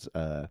general, as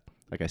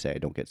like I say, I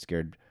don't get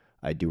scared.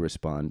 I do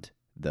respond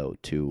though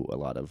to a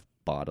lot of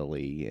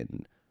bodily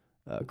and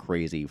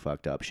crazy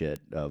fucked up shit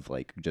of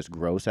just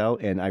gross out,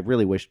 and I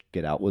really wish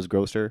Get Out was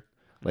grosser.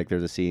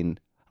 There's a scene,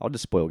 I'll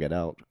just spoil Get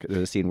Out.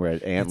 There's a scene where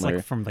an antler,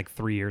 it's from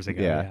 3 years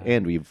ago. yeah,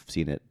 and we've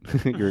seen it.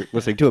 You're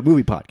listening to a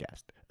movie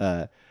podcast.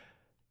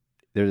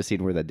 There's a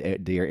scene where the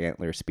deer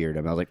antler speared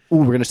him. I was like, "Ooh,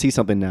 we're gonna see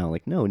something now."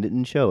 No, it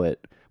didn't show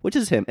it, which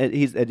is him.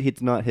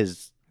 It's not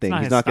his thing.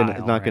 He's not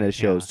gonna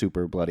show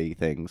super bloody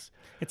things.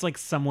 It's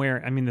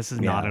somewhere. I mean, this is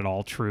not at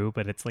all true,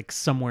 but it's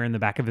somewhere in the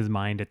back of his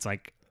mind. It's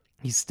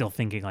he's still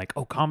thinking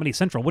oh, Comedy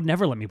Central would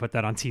never let me put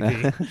that on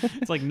TV.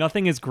 It's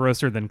nothing is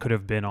grosser than could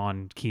have been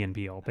on Key and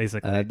Peele,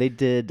 basically. They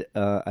did.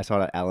 I saw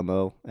it at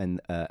Alamo, and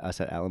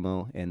us at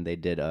Alamo, and they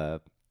did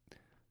a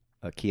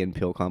Key and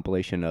Peele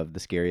compilation of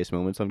the scariest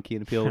moments on Key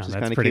and Peele, which is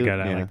kind of pretty cute.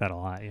 good. I like that a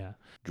lot. Yeah.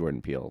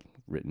 Jordan Peele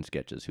written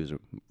sketches. Who's an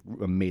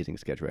amazing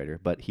sketch writer,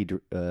 but he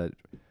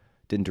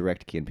didn't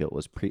direct Key and Peele. It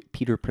was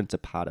Peter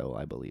Principato,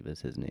 I believe, is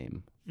his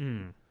name.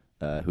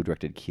 Who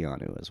directed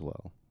Keanu as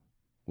well,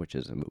 which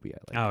is a movie I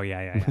like. Oh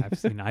yeah.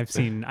 I've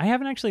seen. I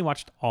haven't actually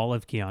watched all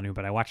of Keanu,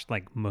 but I watched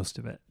most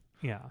of it.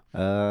 Yeah.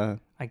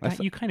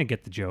 You kind of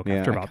get the joke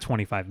after about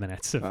 25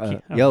 minutes of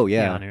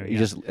Keanu. You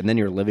just and then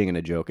you're living in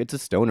a joke. It's a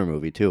stoner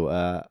movie too.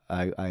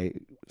 I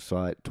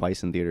saw it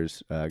twice in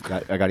theaters. I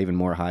got even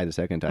more high the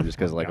second time just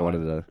because I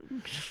wanted to.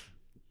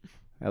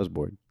 I was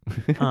bored.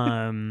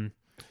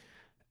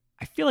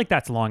 I feel like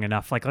that's long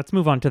enough. Let's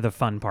move on to the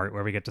fun part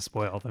where we get to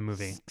spoil the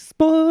movie.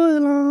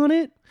 Spoil on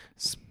it.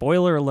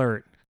 Spoiler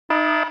alert.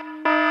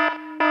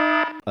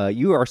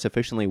 You are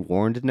sufficiently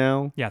warned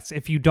now. Yes,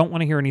 if you don't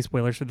want to hear any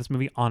spoilers for this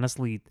movie,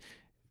 honestly,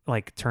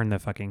 turn the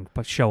fucking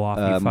show off,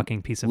 you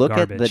fucking piece of look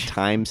garbage. Look at the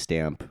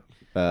timestamp,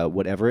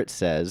 whatever it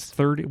says.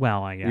 30.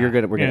 Well, yeah. We're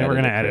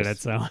gonna edit it.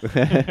 So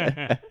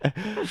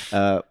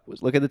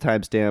look at the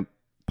timestamp.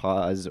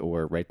 pause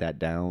or write that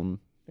down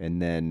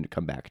and then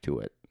come back to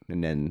it,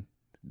 and then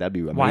that'd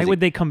be amazing. Why would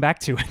they come back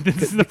to it?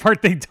 This is the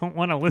part they don't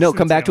want to listen. No,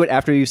 come back to it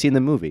after you've seen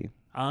the movie.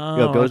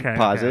 Oh, Go okay,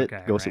 pause okay, it,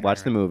 okay, go right, watch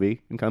right. the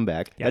movie, and come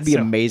back. Yeah, That'd be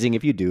so- amazing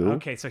if you do.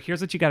 Okay, so here's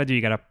what you got to do.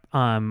 You got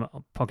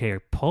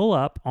to pull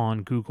up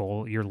on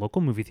Google your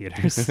local movie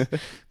theaters,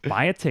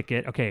 buy a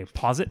ticket. Okay,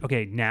 pause it.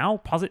 Okay, now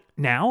pause it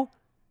now.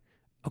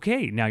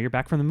 Okay, now you're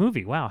back from the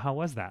movie. Wow, how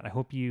was that? I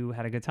hope you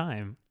had a good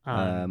time.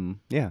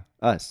 Yeah,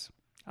 us.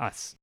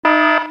 Us.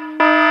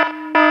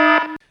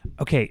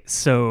 Okay,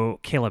 so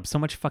Caleb, so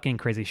much fucking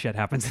crazy shit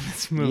happens in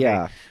this movie.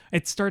 Yeah.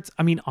 It starts,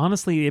 I mean,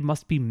 honestly, it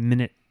must be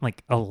minute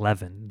like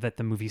 11 that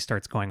the movie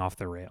starts going off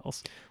the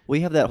rails.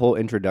 We have that whole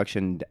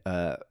introduction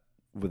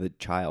with a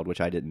child,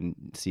 which I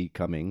didn't see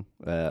coming.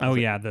 Oh,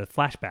 yeah, the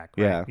flashback.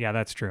 Right? Yeah. Yeah,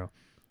 that's true. All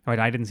right,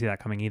 I didn't see that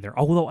coming either.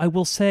 Although I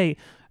will say,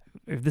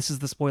 if this is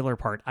the spoiler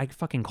part, I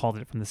fucking called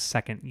it from the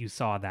second you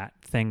saw that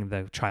thing,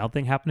 the child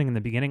thing happening in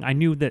the beginning. I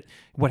knew that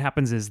what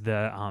happens is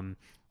the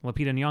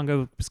Lupita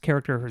Nyong'o's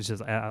character is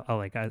just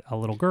a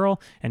little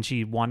girl, and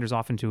she wanders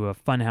off into a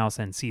funhouse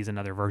and sees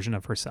another version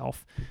of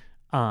herself.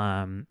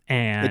 And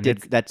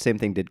that same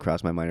thing did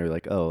cross my mind. Or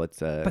like, oh, it's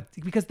but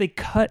because they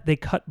cut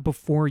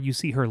before you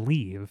see her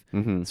leave.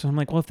 Mm-hmm. So I'm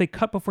like, well, if they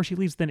cut before she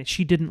leaves, then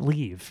she didn't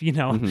leave, you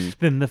know.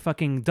 Then the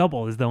fucking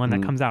double is the one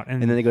that comes out,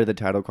 and then they go to the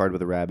title card with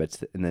the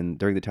rabbits, and then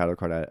during the title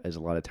card, there's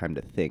a lot of time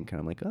to think, and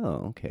I'm like,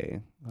 oh,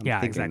 okay. I'm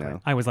yeah, thinking exactly. now.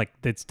 I was like,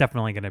 it's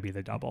definitely going to be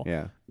the double.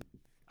 Yeah.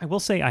 I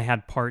will say I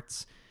had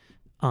parts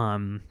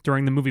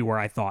during the movie where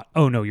I thought,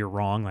 oh no, you're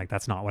wrong, like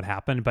that's not what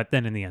happened. But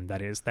then in the end,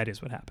 that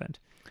is what happened.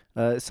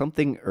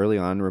 Something early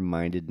on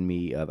reminded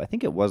me of, I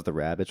think it was the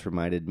rabbits,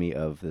 reminded me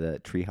of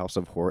the Treehouse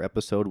of Horror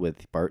episode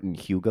with Bart and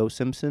Hugo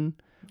Simpson.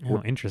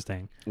 Oh,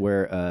 interesting.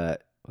 Where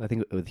I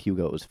think with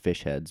Hugo it was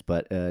fish heads,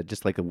 but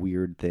just like a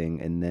weird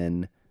thing. And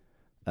then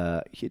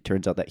it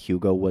turns out that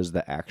Hugo was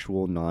the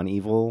actual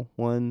non-evil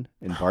one,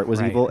 and Bart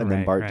was evil. And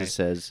then Bart just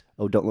says,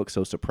 "Oh, don't look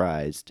so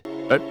surprised."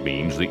 That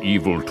means the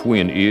evil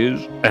twin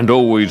is, and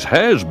always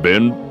has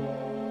been,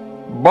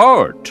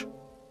 Bart.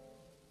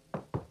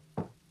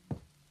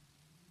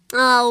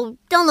 Oh,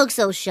 don't look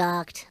so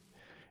shocked.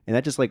 And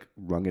that just like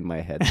rung in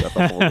my head throughout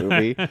the whole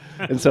movie.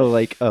 And so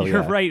like, oh,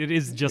 You're yeah. right. It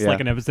is just Yeah.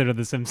 like an episode of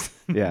The Simpsons.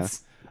 Yeah.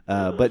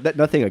 But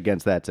nothing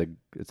against that.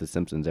 It's the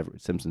Simpsons.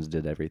 Simpsons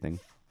did everything.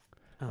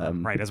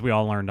 Right, as we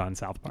all learned on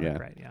South Park, Yeah.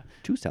 right? Yeah.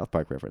 2 South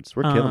Park reference.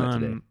 We're killing it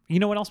today. You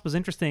know what else was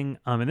interesting?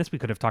 And this we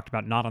could have talked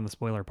about, not on the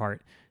spoiler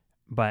part,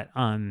 but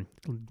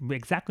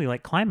exactly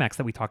like Climax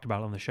that we talked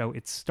about on the show.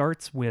 It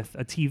starts with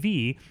a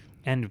TV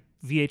and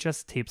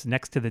VHS tapes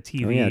next to the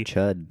TV. Oh, yeah,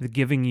 Chud.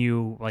 Giving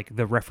you like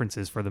the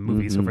references for the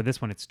movie. So for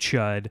this one, it's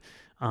Chud,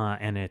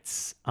 and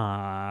it's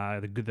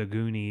the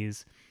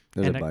Goonies.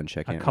 There's and a bunch.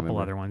 I can't couple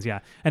remember. other ones, yeah.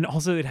 And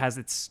also it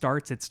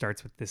starts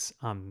with this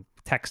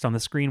text on the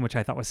screen, which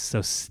I thought was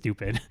so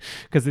stupid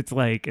because it's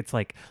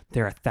like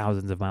there are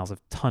thousands of miles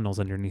of tunnels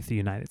underneath the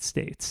United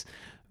States,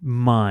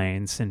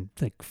 mines and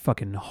like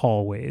fucking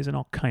hallways and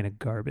all kind of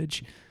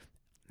garbage.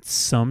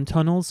 Some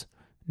tunnels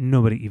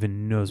nobody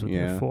even knows what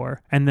they're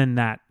for, and then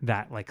that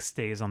like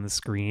stays on the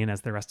screen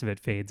as the rest of it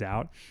fades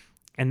out,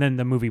 and then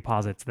the movie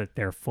posits that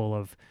they're full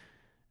of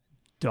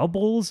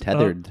doubles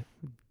Tethered.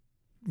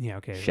 Yeah,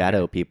 okay.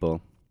 Shadow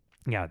people.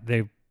 Yeah,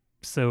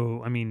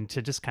 so I mean,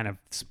 to just kind of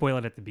spoil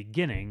it at the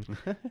beginning,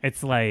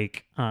 it's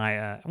like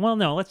well,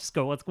 no, let's just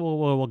go.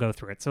 We'll go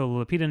through it. So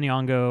Lupita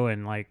Nyong'o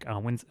and like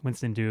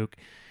Winston Duke,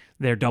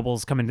 their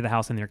doubles come into the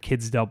house and their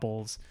kids'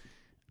 doubles,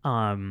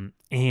 and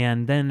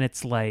then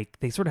it's like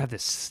they sort of have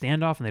this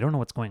standoff and they don't know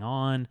what's going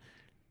on,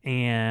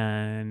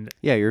 and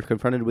Yeah, you're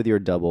confronted with your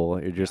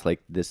double. You're just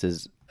like, this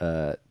is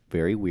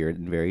very weird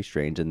and very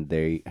strange, and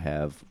they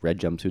have red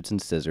jumpsuits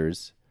and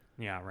scissors.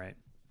 yeah, right.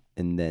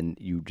 And then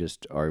you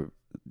just are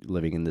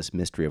living in this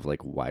mystery of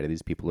like, why do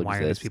these people exist?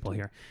 Why are these people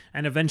here?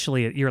 And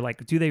eventually you're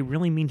like, do they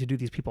really mean to do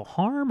these people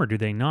harm or do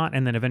they not?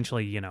 And then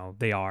eventually, you know,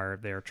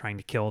 they're trying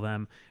to kill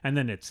them. And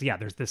then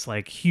there's this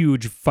like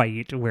huge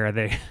fight where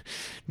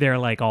they're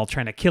like all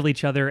trying to kill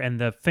each other. And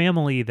the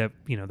family that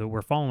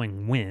we're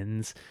following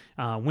wins.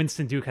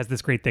 Winston Duke has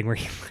this great thing where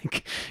he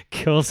like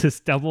kills his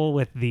double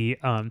with the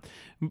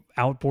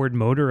outboard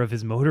motor of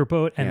his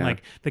motorboat, and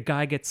like the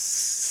guy gets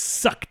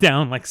sucked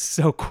down like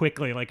so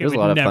quickly. Like There's it a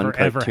lot would of never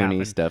fun ever cartoony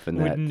happen. stuff in It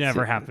that. would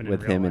never happen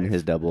with in real him life. and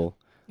his double.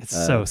 It's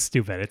so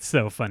stupid. It's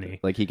so funny.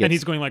 Like he and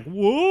he's going like,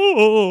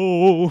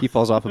 whoa. He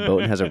falls off a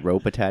boat and has a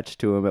rope attached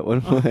to him at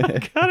one point.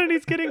 God, and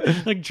he's getting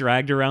like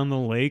dragged around the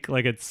lake.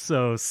 Like it's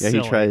so Yeah,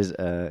 silly. he tries.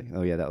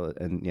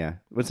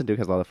 Winston Duke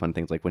has a lot of fun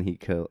things. Like when he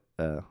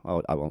I'm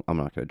not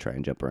going to try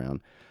and jump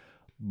around,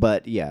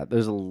 but yeah,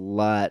 there's a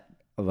lot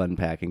of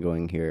unpacking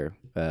going here.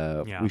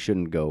 We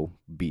shouldn't go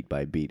beat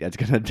by beat. That's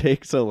going to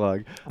take so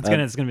long.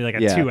 It's gonna be like a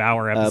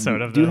 2-hour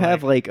episode of. Do you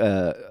have like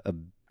a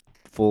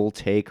full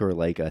take or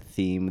like a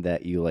theme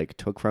that you like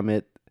took from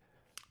it?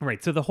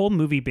 Right. So the whole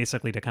movie,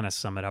 basically, to kind of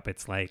sum it up,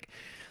 it's like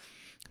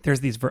there's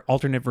these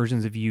alternate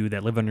versions of you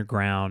that live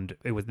underground.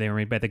 They were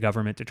made by the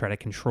government to try to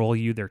control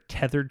you. They're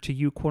tethered to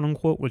you, quote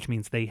unquote, which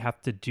means they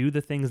have to do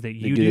the things that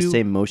They you do the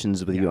same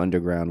motions with you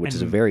underground, which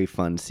is a very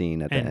fun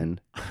scene at the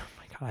end. Oh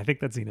my god, I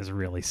think that scene is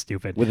really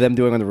stupid. With them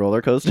doing on the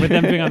roller coaster. With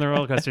them being on the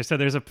roller coaster. So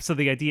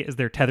the idea is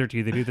they're tethered to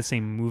you. They do the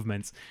same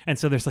movements, and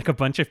so there's like a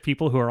bunch of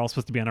people who are all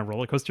supposed to be on a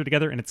roller coaster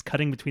together, and it's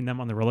cutting between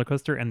them on the roller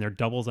coaster and their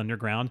doubles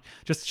underground,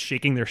 just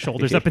shaking their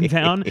shoulders up and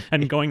down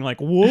and going like,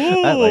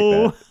 "Whoa!" I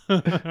like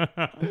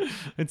that.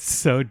 It's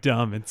so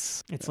dumb.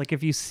 It's like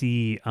if you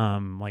see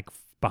like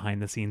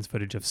behind the scenes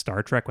footage of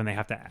Star Trek when they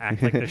have to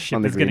act like the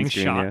ship the is getting green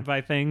screen, shot yeah.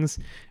 by things,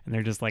 and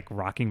they're just like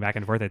rocking back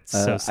and forth. It's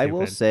so I stupid.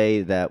 will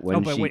say that when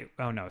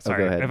Oh no,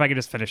 sorry. ahead. If I could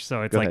just finish.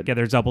 So it's Go like, ahead. yeah,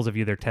 there's doubles of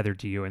you. They're tethered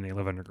to you, and they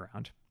live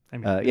underground. I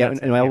mean, yeah, that's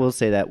and it, I will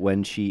say that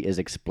when she is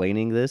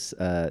explaining this,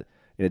 and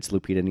it's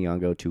Lupita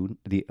Nyong'o too,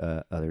 the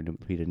other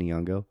Lupita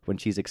Nyong'o, when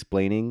she's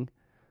explaining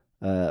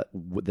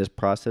this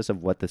process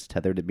of what this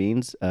tethered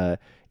means,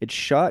 it's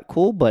shot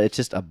cool, but it's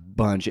just a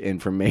bunch of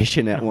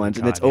information at once,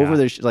 and God, it's over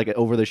yeah. like an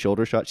over the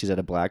shoulder shot. She's at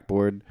a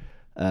blackboard,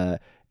 and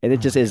it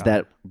just is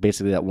that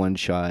basically that one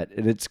shot,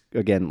 and it's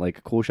again like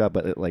a cool shot,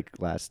 but it like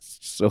lasts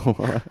so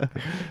long.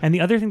 And the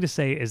other thing to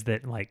say is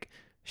that like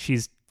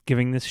she's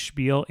giving this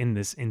spiel in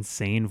this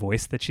insane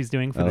voice that she's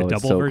doing for the it's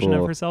double so version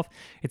cool. of herself.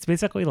 It's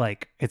basically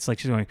like she's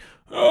going,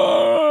 "Hey,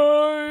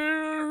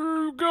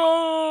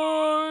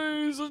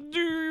 guys, do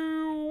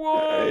you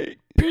want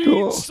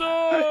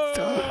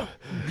pizza?"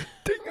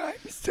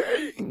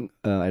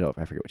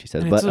 I forget what she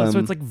says, And but so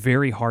it's like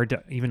very hard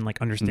to even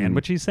like understand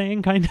what she's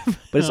saying, kind of.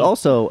 But it's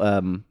also,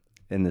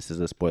 and this is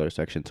a spoiler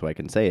section, so I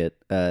can say it,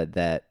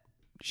 that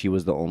she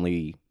was the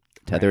only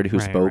tethered who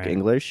spoke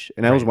English,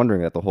 and I was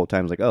wondering that the whole time.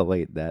 I was like, oh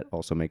wait, that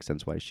also makes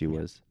sense why she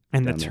was.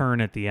 And the down there.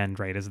 turn at the end,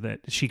 right, is that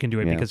she can do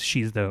it Yeah. because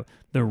she's the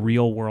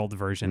real world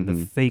version,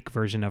 the fake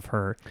version of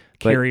her But-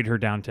 carried her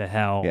down to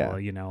hell. Yeah.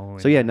 You know.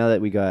 So yeah, now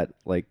that we got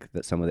like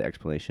some of the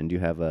explanation, do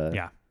you have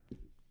Yeah.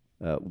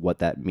 what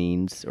that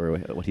means or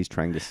what he's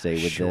trying to say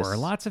with Sure. this?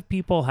 Lots of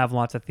people have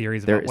lots of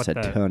theories There about is a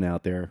ton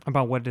out there.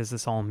 about what does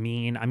this all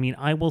mean. I mean,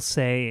 I will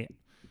say,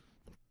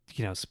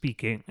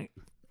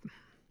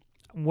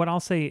 what I'll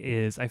say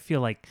is I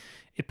feel like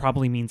it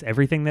probably means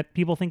everything that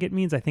people think it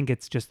means. I think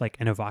it's just like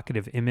an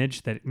evocative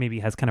image that maybe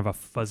has kind of a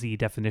fuzzy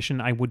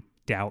definition. I would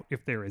doubt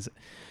if there is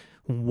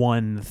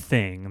one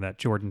thing that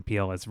Jordan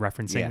Peele is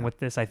referencing with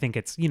this. I think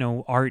it's,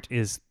 art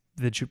is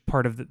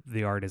part of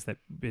the art is that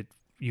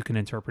you can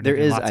interpret it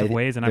in lots of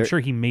ways, and I'm sure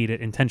he made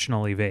it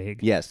intentionally vague.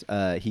 Yes,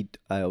 I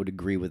would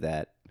agree with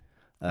that.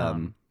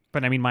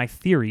 But I mean, my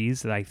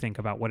theories that I think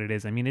about what it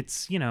is, I mean,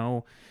 it's,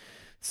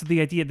 so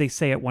the idea they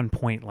say at one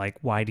point, like,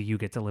 why do you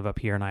get to live up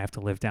here and I have to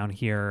live down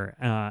here?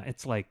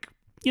 It's like,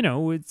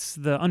 it's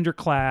the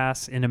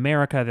underclass in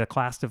America, the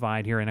class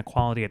divide here,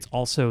 inequality. It's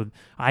also,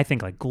 I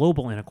think, like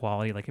global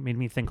inequality. Like, it made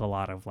me think a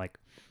lot of like,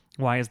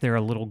 why is there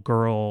a little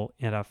girl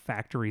in a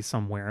factory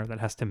somewhere that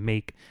has to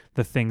make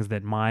the things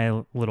that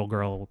my little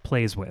girl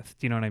plays with?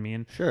 Do you know what I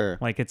mean? Sure.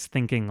 Like, it's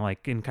thinking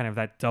like in kind of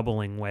that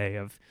doubling way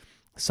of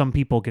some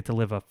people get to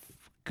live a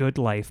good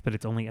life, but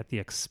it's only at the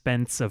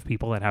expense of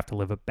people that have to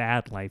live a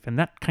bad life. And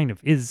that kind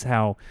of is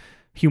how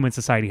human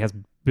society has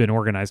been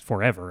organized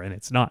forever. And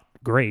it's not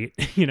great,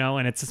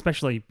 and it's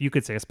especially, you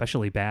could say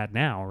especially bad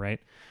now, right?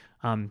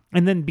 And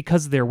then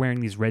because they're wearing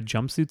these red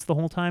jumpsuits the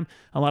whole time,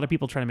 a lot of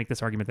people try to make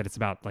this argument that it's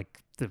about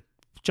like the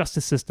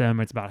justice system.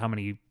 It's about how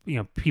many,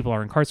 people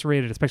are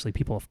incarcerated, especially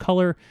people of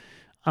color.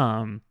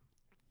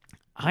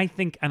 I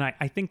think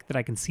that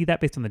I can see that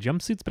based on the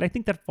jumpsuits, but I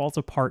think that falls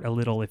apart a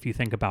little if you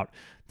think about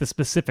the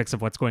specifics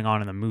of what's going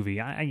on in the movie.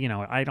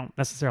 I don't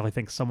necessarily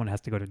think someone has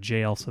to go to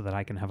jail so that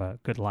I can have a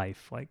good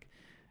life. Like,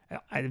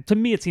 to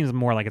me, it seems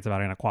more like it's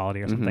about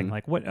inequality or something.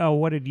 Like,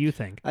 what did you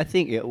think? I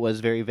think it was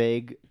very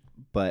vague,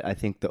 but I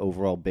think the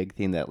overall big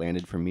theme that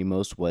landed for me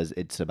most was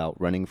it's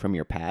about running from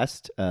your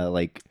past.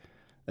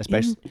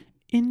 Especially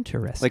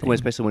Interesting. like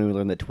especially when we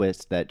learn the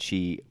twist that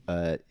she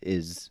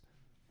is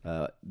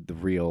the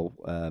real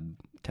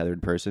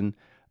tethered person,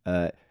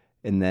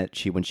 and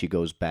that when she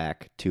goes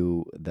back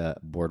to the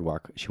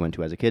boardwalk she went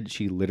to as a kid,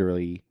 she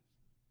literally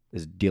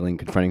is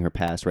confronting her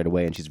past right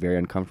away, and she's very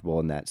uncomfortable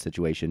in that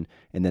situation.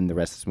 And then the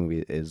rest of this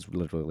movie is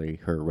literally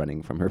her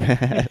running from her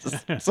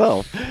past.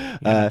 So,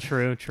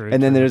 true.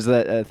 And then there's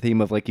that theme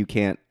of like you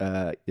can't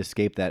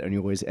escape that,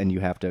 and you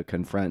have to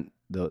confront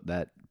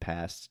that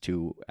past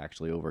to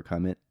actually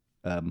overcome it.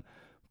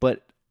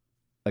 But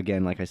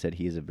again, like I said,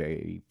 he is a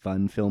very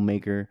fun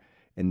filmmaker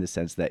in the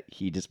sense that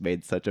he just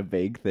made such a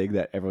vague thing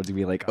that everyone's gonna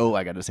be like, oh,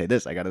 I gotta say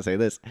this,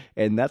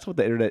 and that's what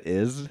the internet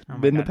is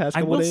in the past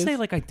couple I will days. say,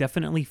 like, I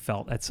definitely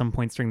felt at some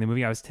points during the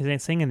movie, I was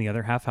saying in the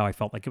other half how I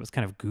felt like it was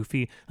kind of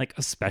goofy, like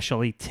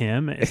especially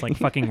Tim is like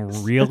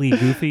fucking really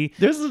goofy.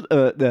 There's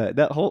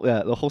the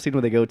whole scene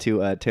where they go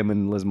to Tim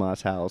and Liz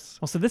Moss' house.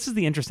 Well, so this is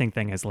the interesting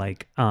thing is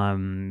like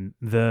from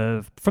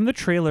the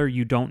trailer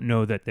you don't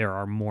know that there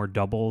are more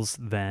doubles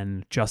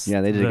than just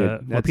Yeah, they did the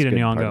that's Lupita a good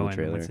part of Nyong'o the and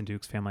trailer. Winston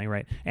Duke's family,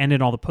 right? And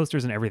in all the posters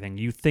pictures and everything,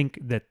 you think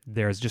that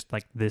there's just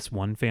like this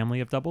one family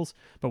of doubles,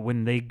 but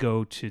when they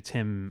go to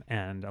Tim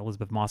and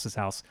Elizabeth Moss's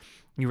house,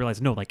 you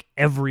realize no, like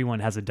everyone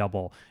has a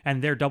double,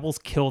 and their doubles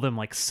kill them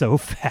like so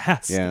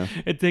fast. Yeah.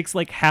 It takes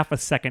like half a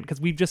second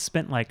because we've just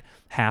spent like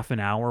half an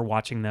hour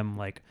watching them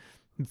like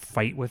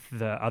fight with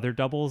the other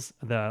doubles,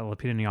 the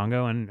Lupita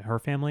Nyong'o and her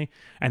family,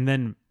 and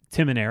then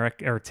Tim and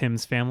Eric, or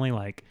Tim's family,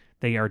 like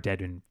they are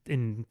dead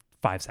in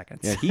 5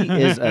 seconds. Yeah, he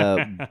is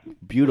a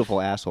beautiful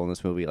asshole in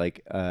this movie.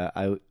 Like,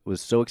 I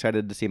was so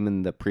excited to see him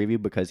in the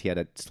preview because he had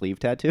a sleeve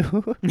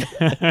tattoo.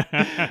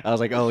 I was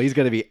like, oh, he's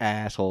gonna be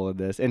asshole in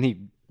this, and he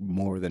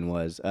more than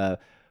was.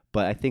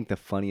 But I think the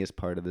funniest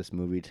part of this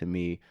movie to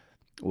me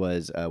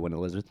was when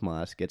Elizabeth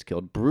Moss gets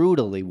killed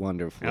brutally,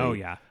 wonderfully. Oh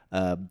yeah.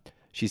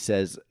 She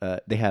says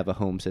they have a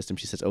home system.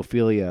 She says,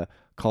 Ophelia,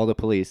 call the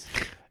police.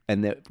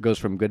 And that goes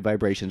from Good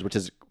Vibrations, which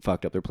is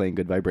fucked up. They're playing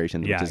Good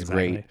Vibrations, Yeah, which is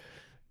exactly.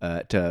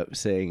 great, to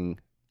saying,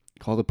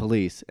 call the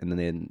police. And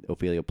then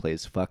Ophelia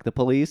plays Fuck the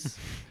Police.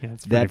 Yeah,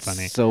 it's pretty That's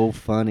funny. so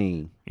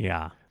funny.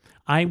 Yeah.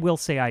 I will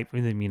say I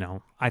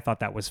thought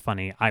that was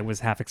funny. I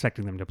was half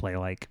expecting them to play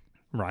like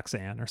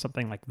Roxanne or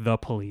something, like The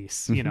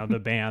Police,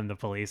 the band The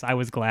Police. I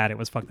was glad it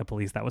was Fuck the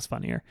Police. That was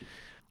funnier.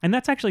 And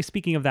that's actually,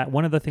 speaking of that,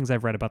 one of the things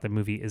I've read about the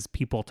movie is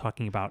people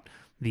talking about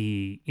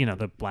the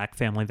black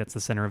family that's the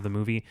center of the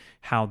movie,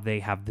 how they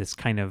have this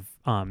kind of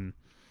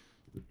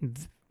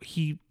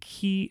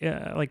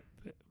like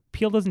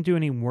Peele doesn't do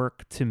any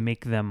work to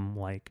make them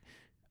like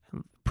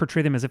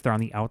portray them as if they're on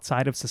the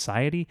outside of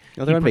society.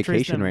 Oh, they're He on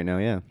portrays vacation them- right now,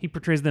 yeah. He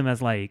portrays them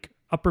as like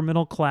upper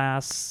middle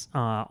class,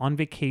 on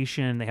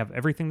vacation. They have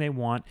everything they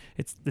want.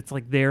 It's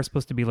like they're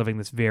supposed to be living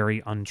this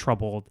very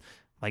untroubled,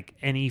 like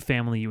any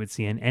family you would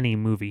see in any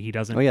movie. He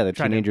doesn't. Oh, yeah, the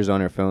try to- teenagers on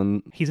her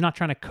phone. He's not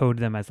trying to code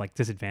them as like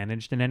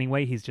disadvantaged in any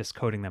way. He's just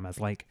coding them as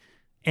like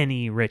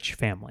any rich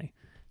family,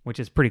 which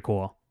is pretty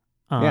cool.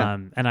 Yeah.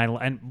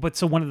 But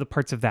so one of the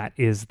parts of that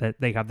is that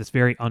they have this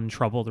very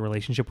untroubled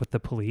relationship with the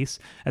police.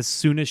 As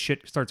soon as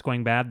shit starts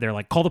going bad, they're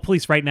like, call the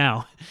police right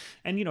now.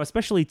 And,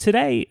 especially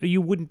today,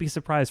 you wouldn't be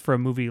surprised for a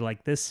movie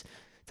like this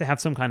to have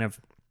some kind of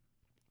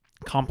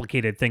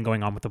complicated thing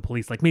going on with the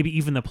police. Like maybe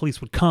even the police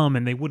would come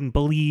and they wouldn't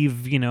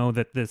believe,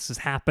 that this is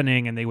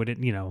happening, and they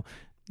wouldn't,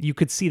 you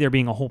could see there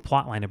being a whole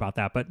plot line about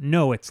that. But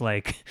no, it's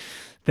like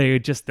they're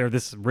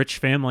this rich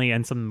family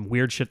and some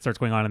weird shit starts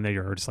going on and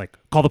they're just like,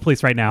 call the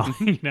police right now,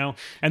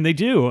 and they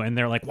do. And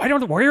they're like,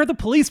 where are the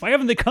police? Why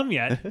haven't they come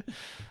yet?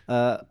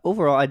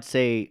 Overall, I'd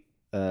say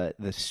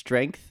the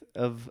strength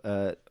of,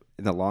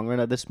 in the long run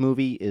of this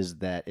movie is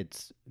that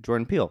it's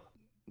Jordan Peele.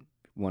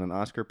 Won an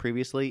Oscar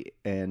previously,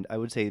 and I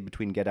would say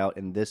between Get Out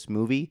and this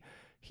movie,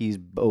 he's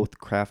both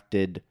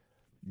crafted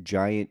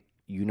giant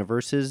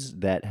universes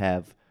that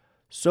have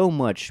so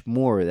much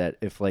more that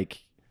if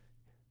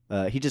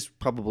he just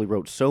probably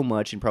wrote so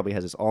much and probably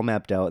has this all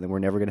mapped out, and then we're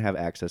never going to have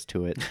access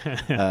to it.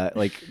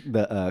 Like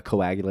the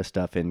Coagula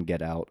stuff in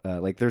Get Out.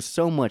 Like there's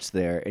so much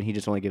there, and he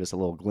just only gave us a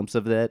little glimpse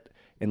of that.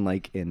 And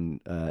like in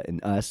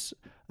Us,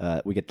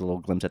 we get the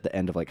little glimpse at the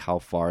end of like how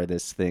far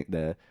this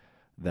thing,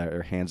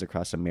 their Hands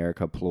Across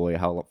America ploy,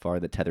 how far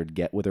the Tethered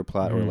get with their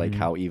plot, or like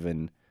how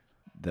even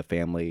the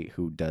family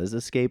who does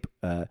escape,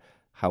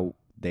 how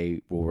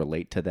they will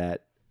relate to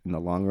that in the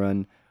long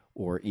run,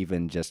 or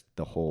even just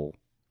the whole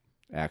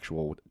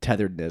actual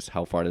tetheredness.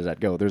 How far does that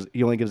go?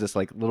 He only gives us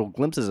like little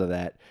glimpses of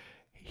that.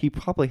 He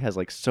probably has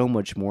like so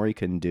much more he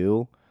can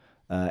do,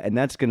 and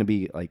that's going to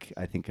be like,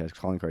 I think his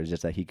calling card is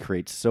just that he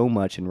creates so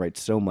much and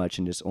writes so much,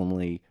 and just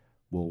only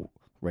will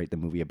write the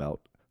movie about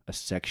a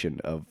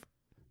section of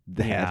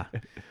that.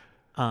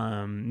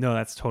 Yeah. No,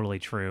 that's totally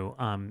true.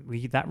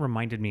 That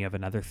reminded me of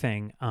another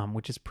thing,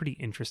 which is pretty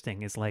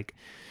interesting, is like,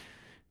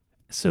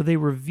 so they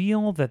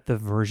reveal that the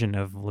version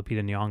of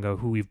Lupita Nyong'o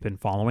who we've been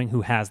following,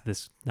 who has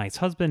this nice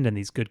husband and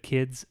these good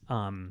kids,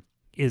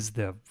 is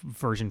the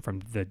version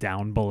from the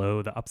down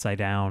below, the upside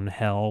down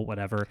hell,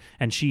 whatever.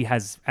 And she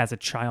has, as a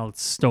child,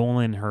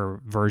 stolen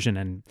her version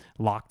and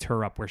locked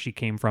her up where she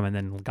came from, and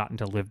then gotten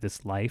to live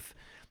this life,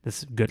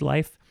 this good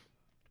life.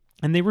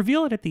 And they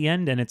reveal it at the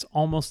end, and it's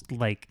almost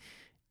like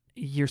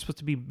you're supposed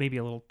to be maybe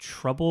a little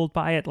troubled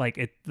by it.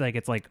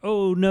 It's like,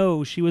 oh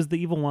no, she was the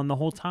evil one the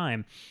whole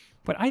time.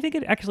 But I think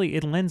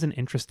it lends an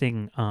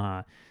interesting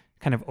kind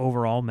of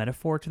overall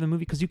metaphor to the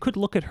movie, because you could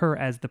look at her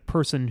as the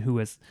person who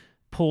has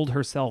pulled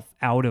herself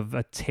out of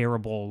a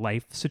terrible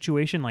life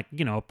situation, like,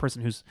 a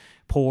person who's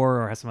poor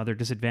or has some other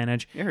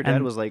disadvantage. Yeah, her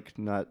dad was like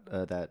not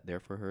that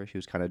there for her. She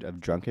was kind of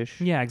drunkish.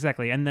 Yeah,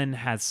 exactly. And then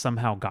has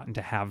somehow gotten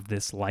to have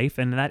this life.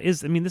 And that is,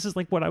 this is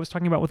like what I was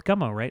talking about with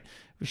Gummo, right?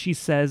 She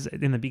says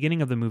in the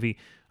beginning of the movie,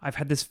 I've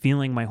had this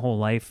feeling my whole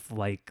life,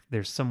 like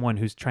there's someone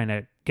who's trying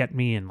to get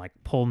me and like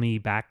pull me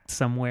back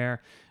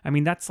somewhere.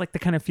 That's like the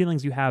kind of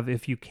feelings you have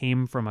if you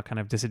came from a kind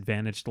of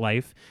disadvantaged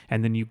life,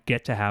 and then you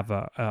get to have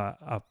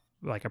a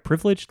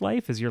privileged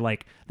life, is you're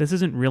like, this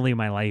isn't really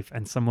my life,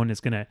 and someone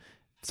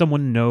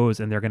knows,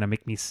 and they're gonna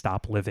make me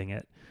stop living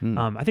it.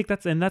 I think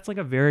that's like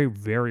a very,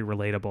 very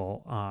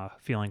relatable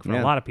feeling for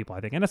a lot of people,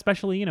 I think, and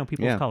especially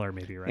people of color,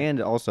 maybe, right?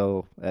 And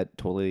also that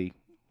totally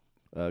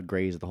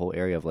grays the whole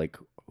area of like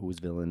who's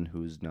villain,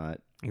 who's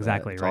not.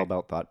 Exactly, it's right. all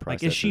about thought Like,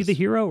 processes. is she the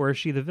hero or is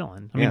she the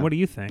villain? I mean, what do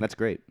you think? That's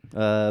great.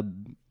 The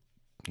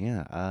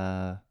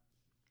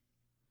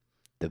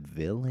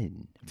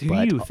villain. Do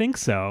you think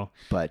so?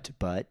 But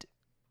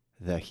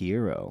the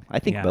hero. I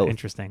think Yeah, both.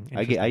 interesting.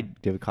 I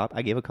gave a cop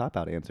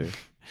out answer.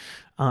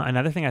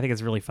 Another thing I think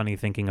is really funny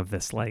thinking of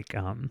this, like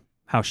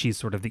how she's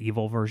sort of the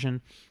evil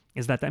version,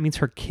 is that means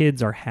her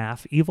kids are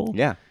half evil.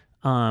 Yeah.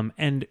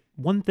 And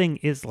one thing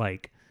is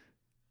like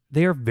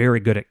they're very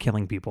good at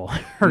killing people.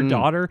 Her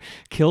daughter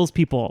kills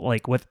people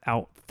like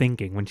without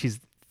thinking when she's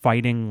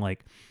fighting.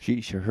 Like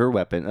Her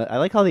weapon. I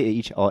like how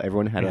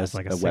everyone had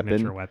like a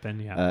signature weapon. weapon.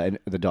 Yeah. And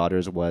the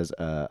daughter's was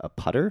a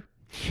putter.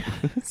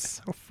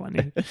 It's so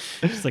funny.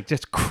 Just like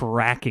just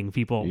cracking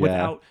people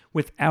Yeah.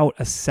 without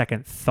a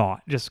second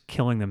thought, just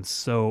killing them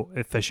so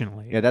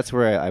efficiently. Yeah, that's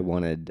where I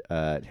wanted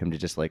him to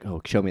just like,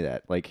 oh, show me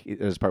that. Like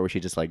there's a part where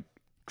she just like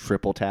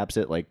triple taps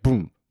it, like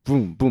boom,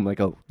 boom, boom, like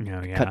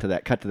cut to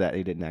that.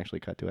 He didn't actually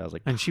cut to it. I was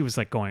like, And she was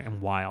like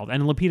going wild.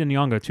 And Lupita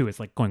Nyong'o too is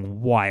like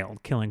going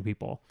wild, killing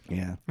people.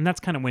 yeah, And that's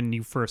kind of when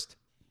you first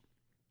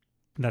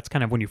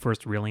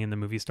really in the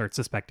movie start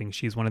suspecting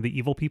she's one of the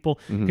evil people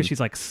because she's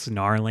like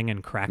snarling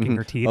and cracking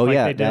her teeth. Oh like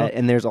yeah, they do.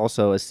 and there's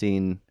also a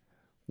scene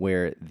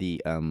where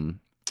the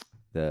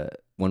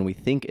one we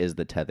think is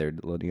the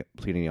tethered Lupita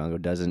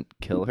Nyong'o doesn't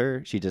kill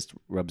her. She just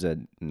rubs a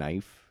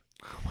knife.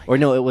 Or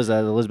no, it was the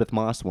Elizabeth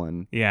Moss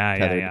one. Yeah,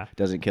 tethered,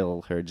 doesn't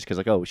kill her just because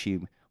like, oh,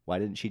 why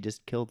didn't she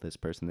just kill this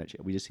person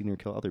we just seen her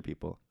kill other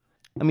people?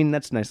 I mean,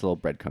 that's nice little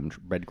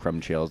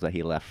breadcrumb trails that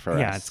he left for us.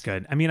 Yeah, it's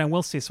good. I mean, I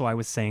will say, so I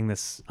was saying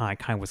this,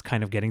 I was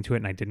kind of getting to it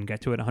and I didn't get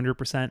to it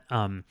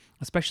 100%.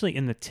 Especially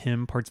in the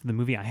Tim parts of the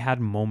movie, I had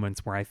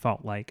moments where I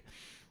felt like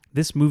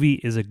this movie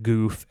is a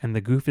goof and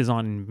the goof is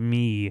on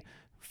me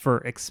for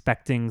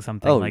expecting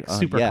something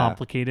super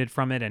complicated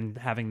from it and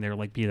having there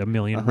like be a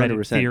million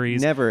Reddit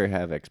theories. Never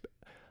have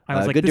I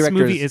was like, this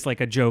movie is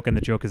like a joke and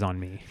the joke is on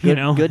me. You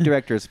know? Good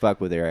directors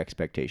fuck with their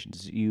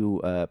expectations.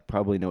 You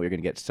probably know what you're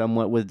going to get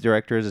somewhat with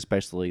directors,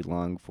 especially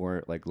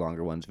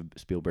longer ones.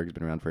 Spielberg's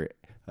been around for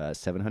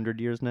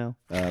 700 years now.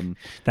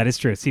 That is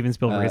true. Steven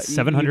Spielberg is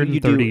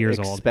 730 years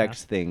old. Expect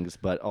things,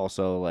 but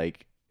also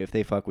like if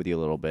they fuck with you a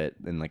little bit,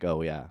 then like,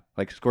 oh yeah,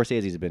 like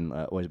Scorsese's been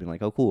always been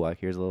like, oh cool,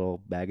 here's a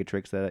little bag of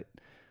tricks that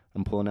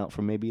I'm pulling out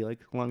from maybe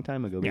like a long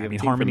time ago. Yeah, I mean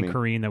Harmony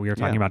Korine that we were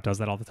talking about does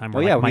that all the time.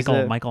 Or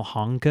Michael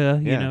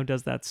Hanke,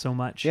 does that so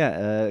much.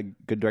 Yeah,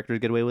 good directors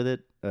get away with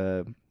it.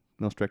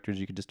 Most directors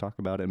you could just talk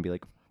about it and be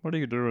like, "What are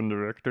you doing,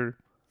 director?"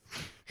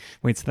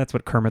 Wait, so that's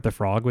what Kermit the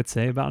Frog would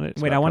say about it?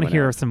 Wait, I want to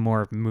hear some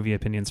more movie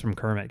opinions from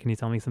Kermit. Can you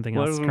tell me something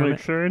else, Kermit? What are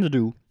trying to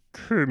do?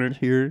 Kermit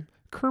here.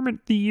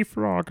 Kermit the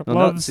Frog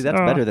loves... see, that's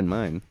better than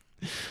mine.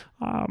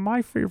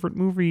 My favorite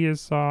movie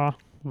is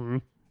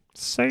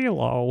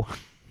Salo.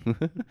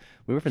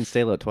 We referenced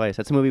Salo twice.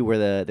 That's a movie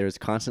where there's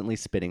constantly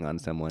spitting on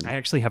someone. I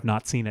actually have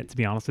not seen it, to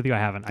be honest with you. I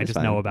haven't. I just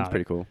know about it. It's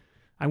pretty cool.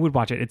 I would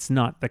watch it. It's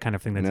not the kind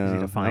of thing that's easy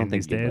to find I don't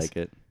think these days. You'd like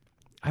it.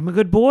 I'm a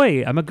good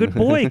boy,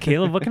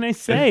 Caleb. What can I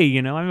say?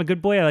 You know, I'm a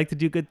good boy. I like to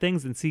do good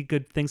things and see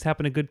good things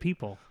happen to good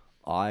people.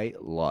 I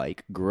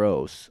like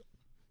gross.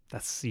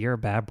 You're a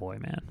bad boy,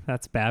 man.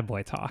 That's bad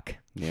boy talk.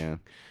 Yeah.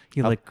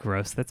 You like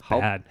gross. That's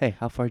bad. Hey,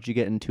 how far did you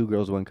get in 2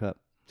 Girls, 1 Cup?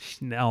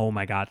 Oh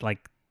my God.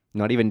 Like,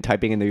 not even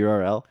typing in the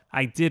URL?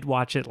 I did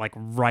watch it like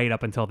right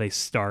up until they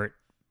start.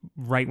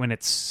 Right when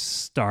it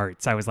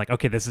starts, I was like,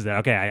 okay, this is it.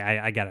 Okay,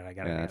 I get it.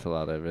 Yeah, that's a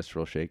lot of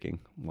visceral shaking.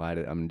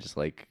 I'm just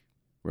like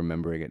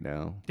remembering it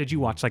now. Did you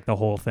watch like the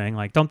whole thing?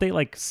 Like, don't they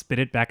like spit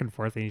it back and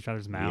forth in each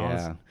other's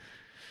mouths? Yeah.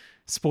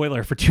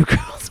 Spoiler for 2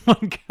 Girls,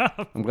 1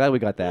 Cup. I'm glad we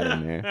got that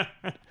in there.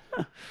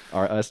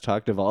 Our us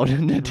talk evolved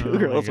into 2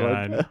 Girls,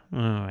 1 Cup. Oh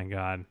my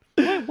God.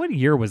 What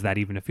year was that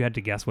even, if you had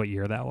to guess what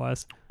year that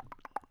was?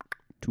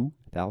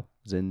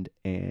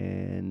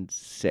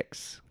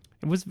 2006.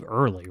 It was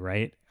early,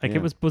 right? Like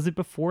it was it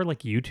before like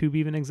YouTube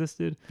even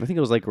existed? I think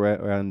it was like right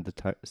around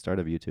the start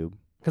of YouTube.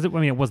 Because it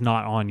was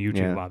not on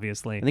YouTube,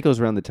 obviously. I think it was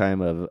around the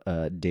time of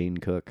Dane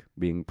Cook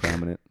being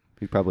prominent.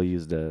 He probably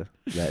used that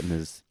in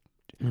his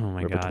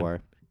repertoire.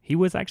 God. He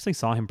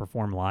saw him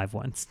perform live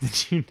once.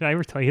 Did I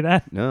ever tell you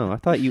that? No, I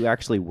thought you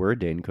actually were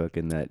Dane Cook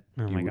and that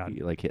God.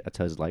 Like that's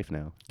his life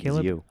now.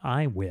 Caleb, you.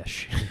 I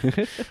wish.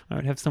 I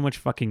would have so much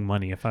fucking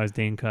money if I was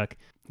Dane Cook.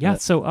 Yeah,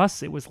 so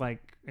Us, it was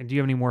like, do you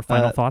have any more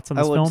final thoughts on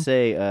this film? I would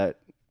say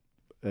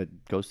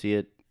go see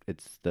it.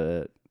 It's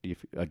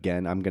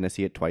again, I'm going to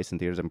see it twice in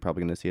theaters. I'm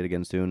probably going to see it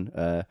again soon.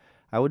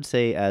 I would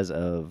say as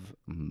of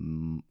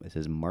it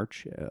says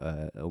March.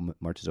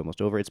 March is almost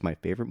over. It's my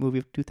favorite movie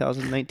of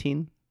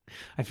 2019.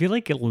 I feel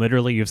like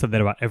literally you've said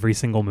that about every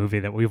single movie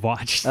that we've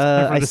watched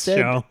for this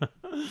show.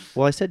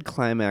 Well, I said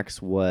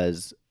Climax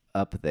was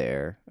up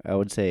there. I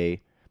would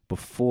say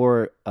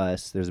before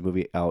Us, there's a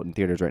movie out in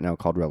theaters right now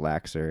called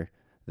Relaxer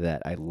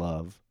that I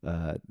love.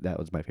 That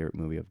was my favorite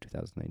movie of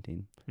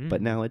 2019.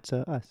 But now it's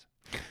Us.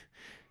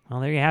 Well,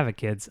 there you have it,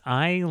 kids.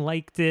 I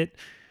liked it,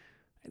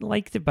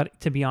 but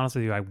to be honest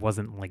with you, I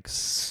wasn't like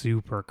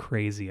super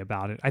crazy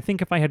about it. I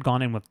think if I had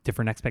gone in with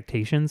different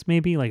expectations,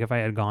 maybe like if I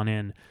had gone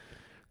in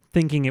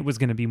thinking it was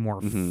going to be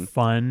more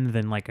fun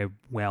than like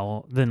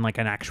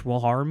an actual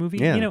horror movie.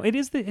 Yeah. You know,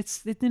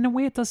 in a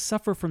way it does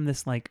suffer from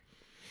this like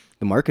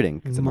The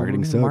marketing. The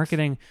marketing sucks.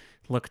 marketing.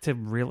 Look to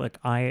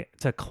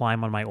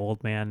climb on my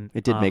old man.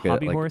 It did make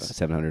hobby a horse.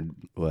 $70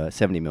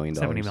 million.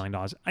 $70 million.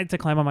 I had to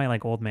climb on my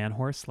like old man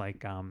horse.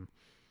 Like,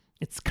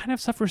 it's kind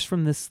of suffers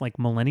from this like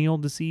millennial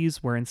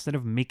disease where instead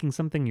of making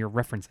something, you're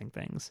referencing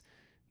things.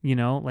 You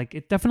know, like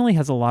it definitely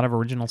has a lot of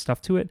original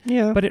stuff to it.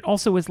 Yeah. But it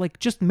also is like,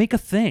 just make a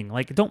thing.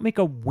 Like, don't make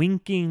a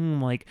winking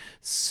like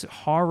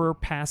horror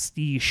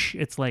pastiche.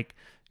 It's like,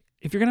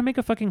 if you're gonna make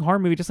a fucking horror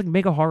movie, just like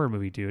make a horror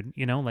movie, dude.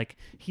 You know, like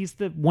he's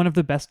one of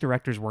the best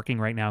directors working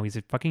right now. He's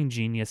a fucking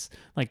genius.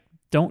 Like,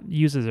 don't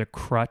use as a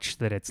crutch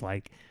that it's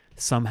like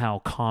somehow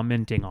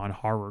commenting on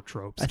horror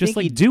tropes. Just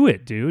like do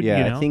it, dude. Yeah,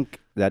 you know? I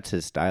think that's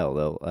his style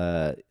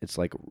though. It's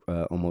like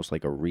almost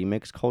like a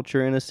remix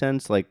culture in a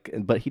sense. Like,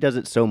 but he does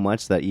it so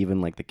much that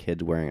even like the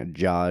kid's wearing a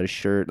Jaws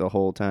shirt the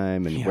whole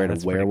time and wearing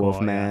a werewolf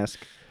cool, mask.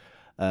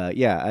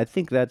 Yeah, I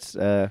think that's.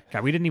 God,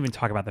 we didn't even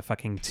talk about the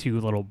fucking two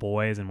little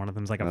boys, and one of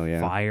them's like a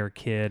fire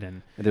kid.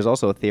 And there's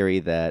also a theory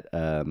that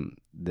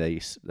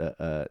there's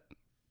a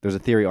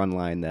theory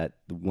online that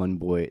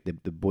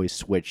the boy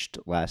switched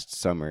last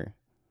summer.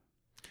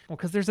 Well,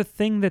 because there's a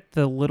thing that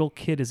the little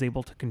kid is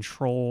able to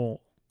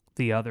control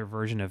the other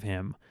version of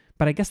him,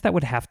 but I guess that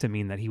would have to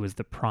mean that he was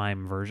the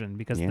prime version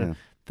because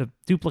the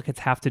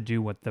duplicates have to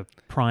do what the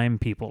prime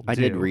people do. I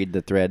did read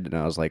the thread, and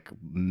I was like,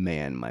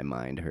 man, my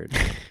mind hurts.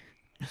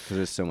 Because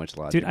there's so much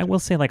logic. Dude, I will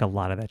say like a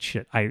lot of that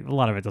shit, a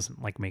lot of it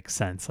doesn't like make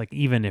sense. Like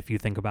even if you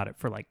think about it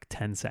for like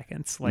 10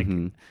 seconds, like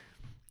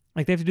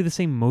like they have to do the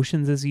same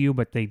motions as you,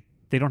 but they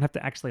don't have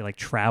to actually like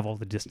travel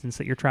the distance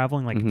that you're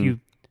traveling. Like if you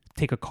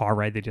take a car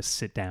ride, they just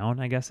sit down,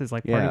 I guess is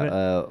like part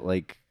of it.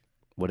 Like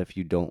what if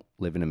you don't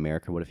live in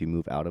America? What if you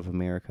move out of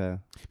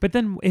America? But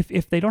then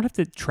if they don't have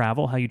to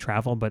travel how you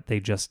travel, but they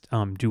just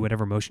do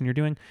whatever motion you're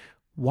doing,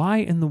 why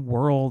in the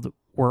world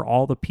were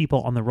all the people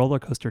on the roller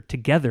coaster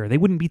together? They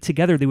wouldn't be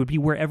together. They would be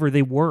wherever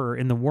they were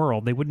in the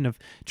world. They wouldn't have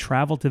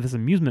traveled to this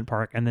amusement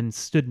park and then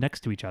stood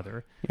next to each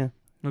other. Yeah.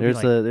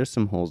 There's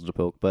some holes to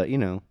poke, but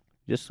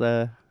just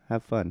have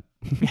fun.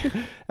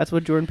 That's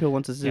what Jordan Peele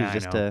wants us to do,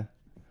 just to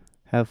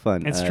have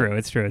fun. It's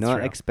true.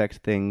 Not expect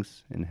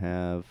things and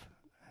have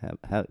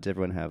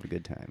everyone have a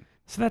good time.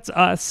 So that's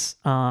us.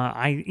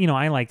 I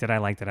liked it.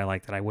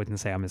 I wouldn't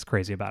say I'm as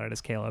crazy about it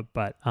as Caleb,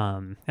 but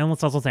and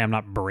let's also say I'm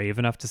not brave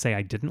enough to say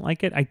I didn't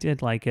like it. I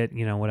did like it.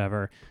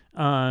 Whatever.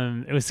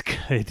 It was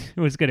good. It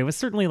was good. It was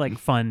certainly like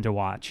fun to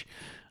watch.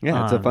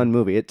 Yeah, it's a fun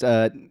movie. It's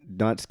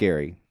not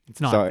scary.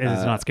 It's not.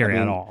 It's not scary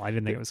at all. I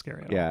didn't think it was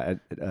scary at all.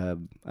 Yeah,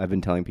 I've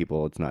been telling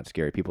people it's not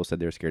scary. People said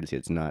they're scared to see it.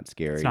 It's not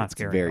scary. It's not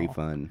scary. It's very at all.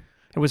 fun.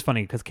 It was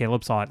funny because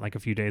Caleb saw it like a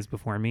few days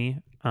before me,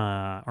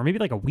 or maybe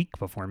like a week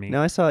before me.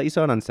 No, you saw it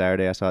on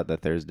Saturday. I saw it the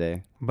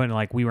Thursday. But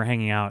like we were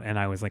hanging out, and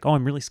I was like, "Oh,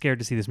 I'm really scared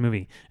to see this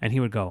movie," and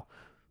he would go,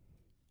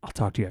 "I'll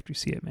talk to you after you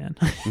see it, man."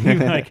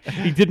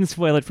 He didn't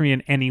spoil it for me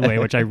in any way,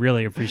 which I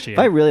really appreciate. If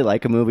I really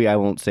like a movie, I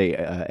won't say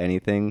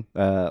anything.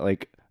 I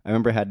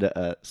remember I had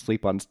to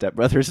sleep on Step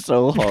Brothers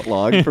so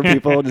long for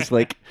people. Just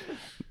like,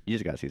 you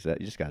just gotta see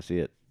that. You just gotta see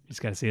it. You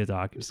just gotta see it,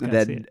 Doc. You just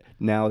gotta see it.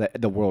 Now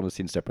that the world has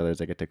seen Step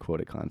Brothers, I get to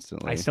quote it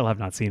constantly. I still have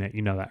not seen it.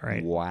 You know that,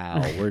 right? Wow,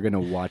 we're gonna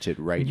watch it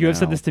right now. You have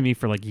said this to me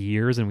for like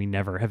years, and we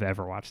never have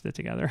ever watched it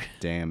together.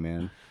 Damn,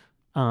 man.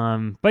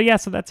 But yeah,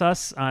 so that's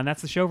us. And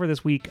that's the show for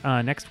this week.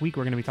 Next week,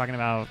 we're going to be talking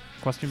about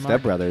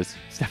Step Brothers.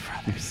 Step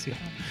Brothers, yeah.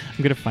 I'm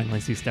going to finally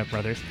see Step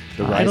Brothers.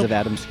 The Rise of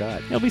Adam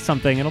Scott. It'll be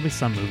something. It'll be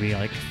some movie.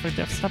 Like,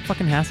 stop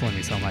fucking hassling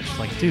me so much.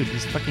 Like, dude,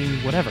 just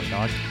fucking whatever,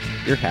 dog.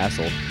 You're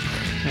hassle.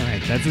 All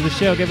right, that's the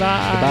show.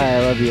 Goodbye. Goodbye. I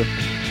love you.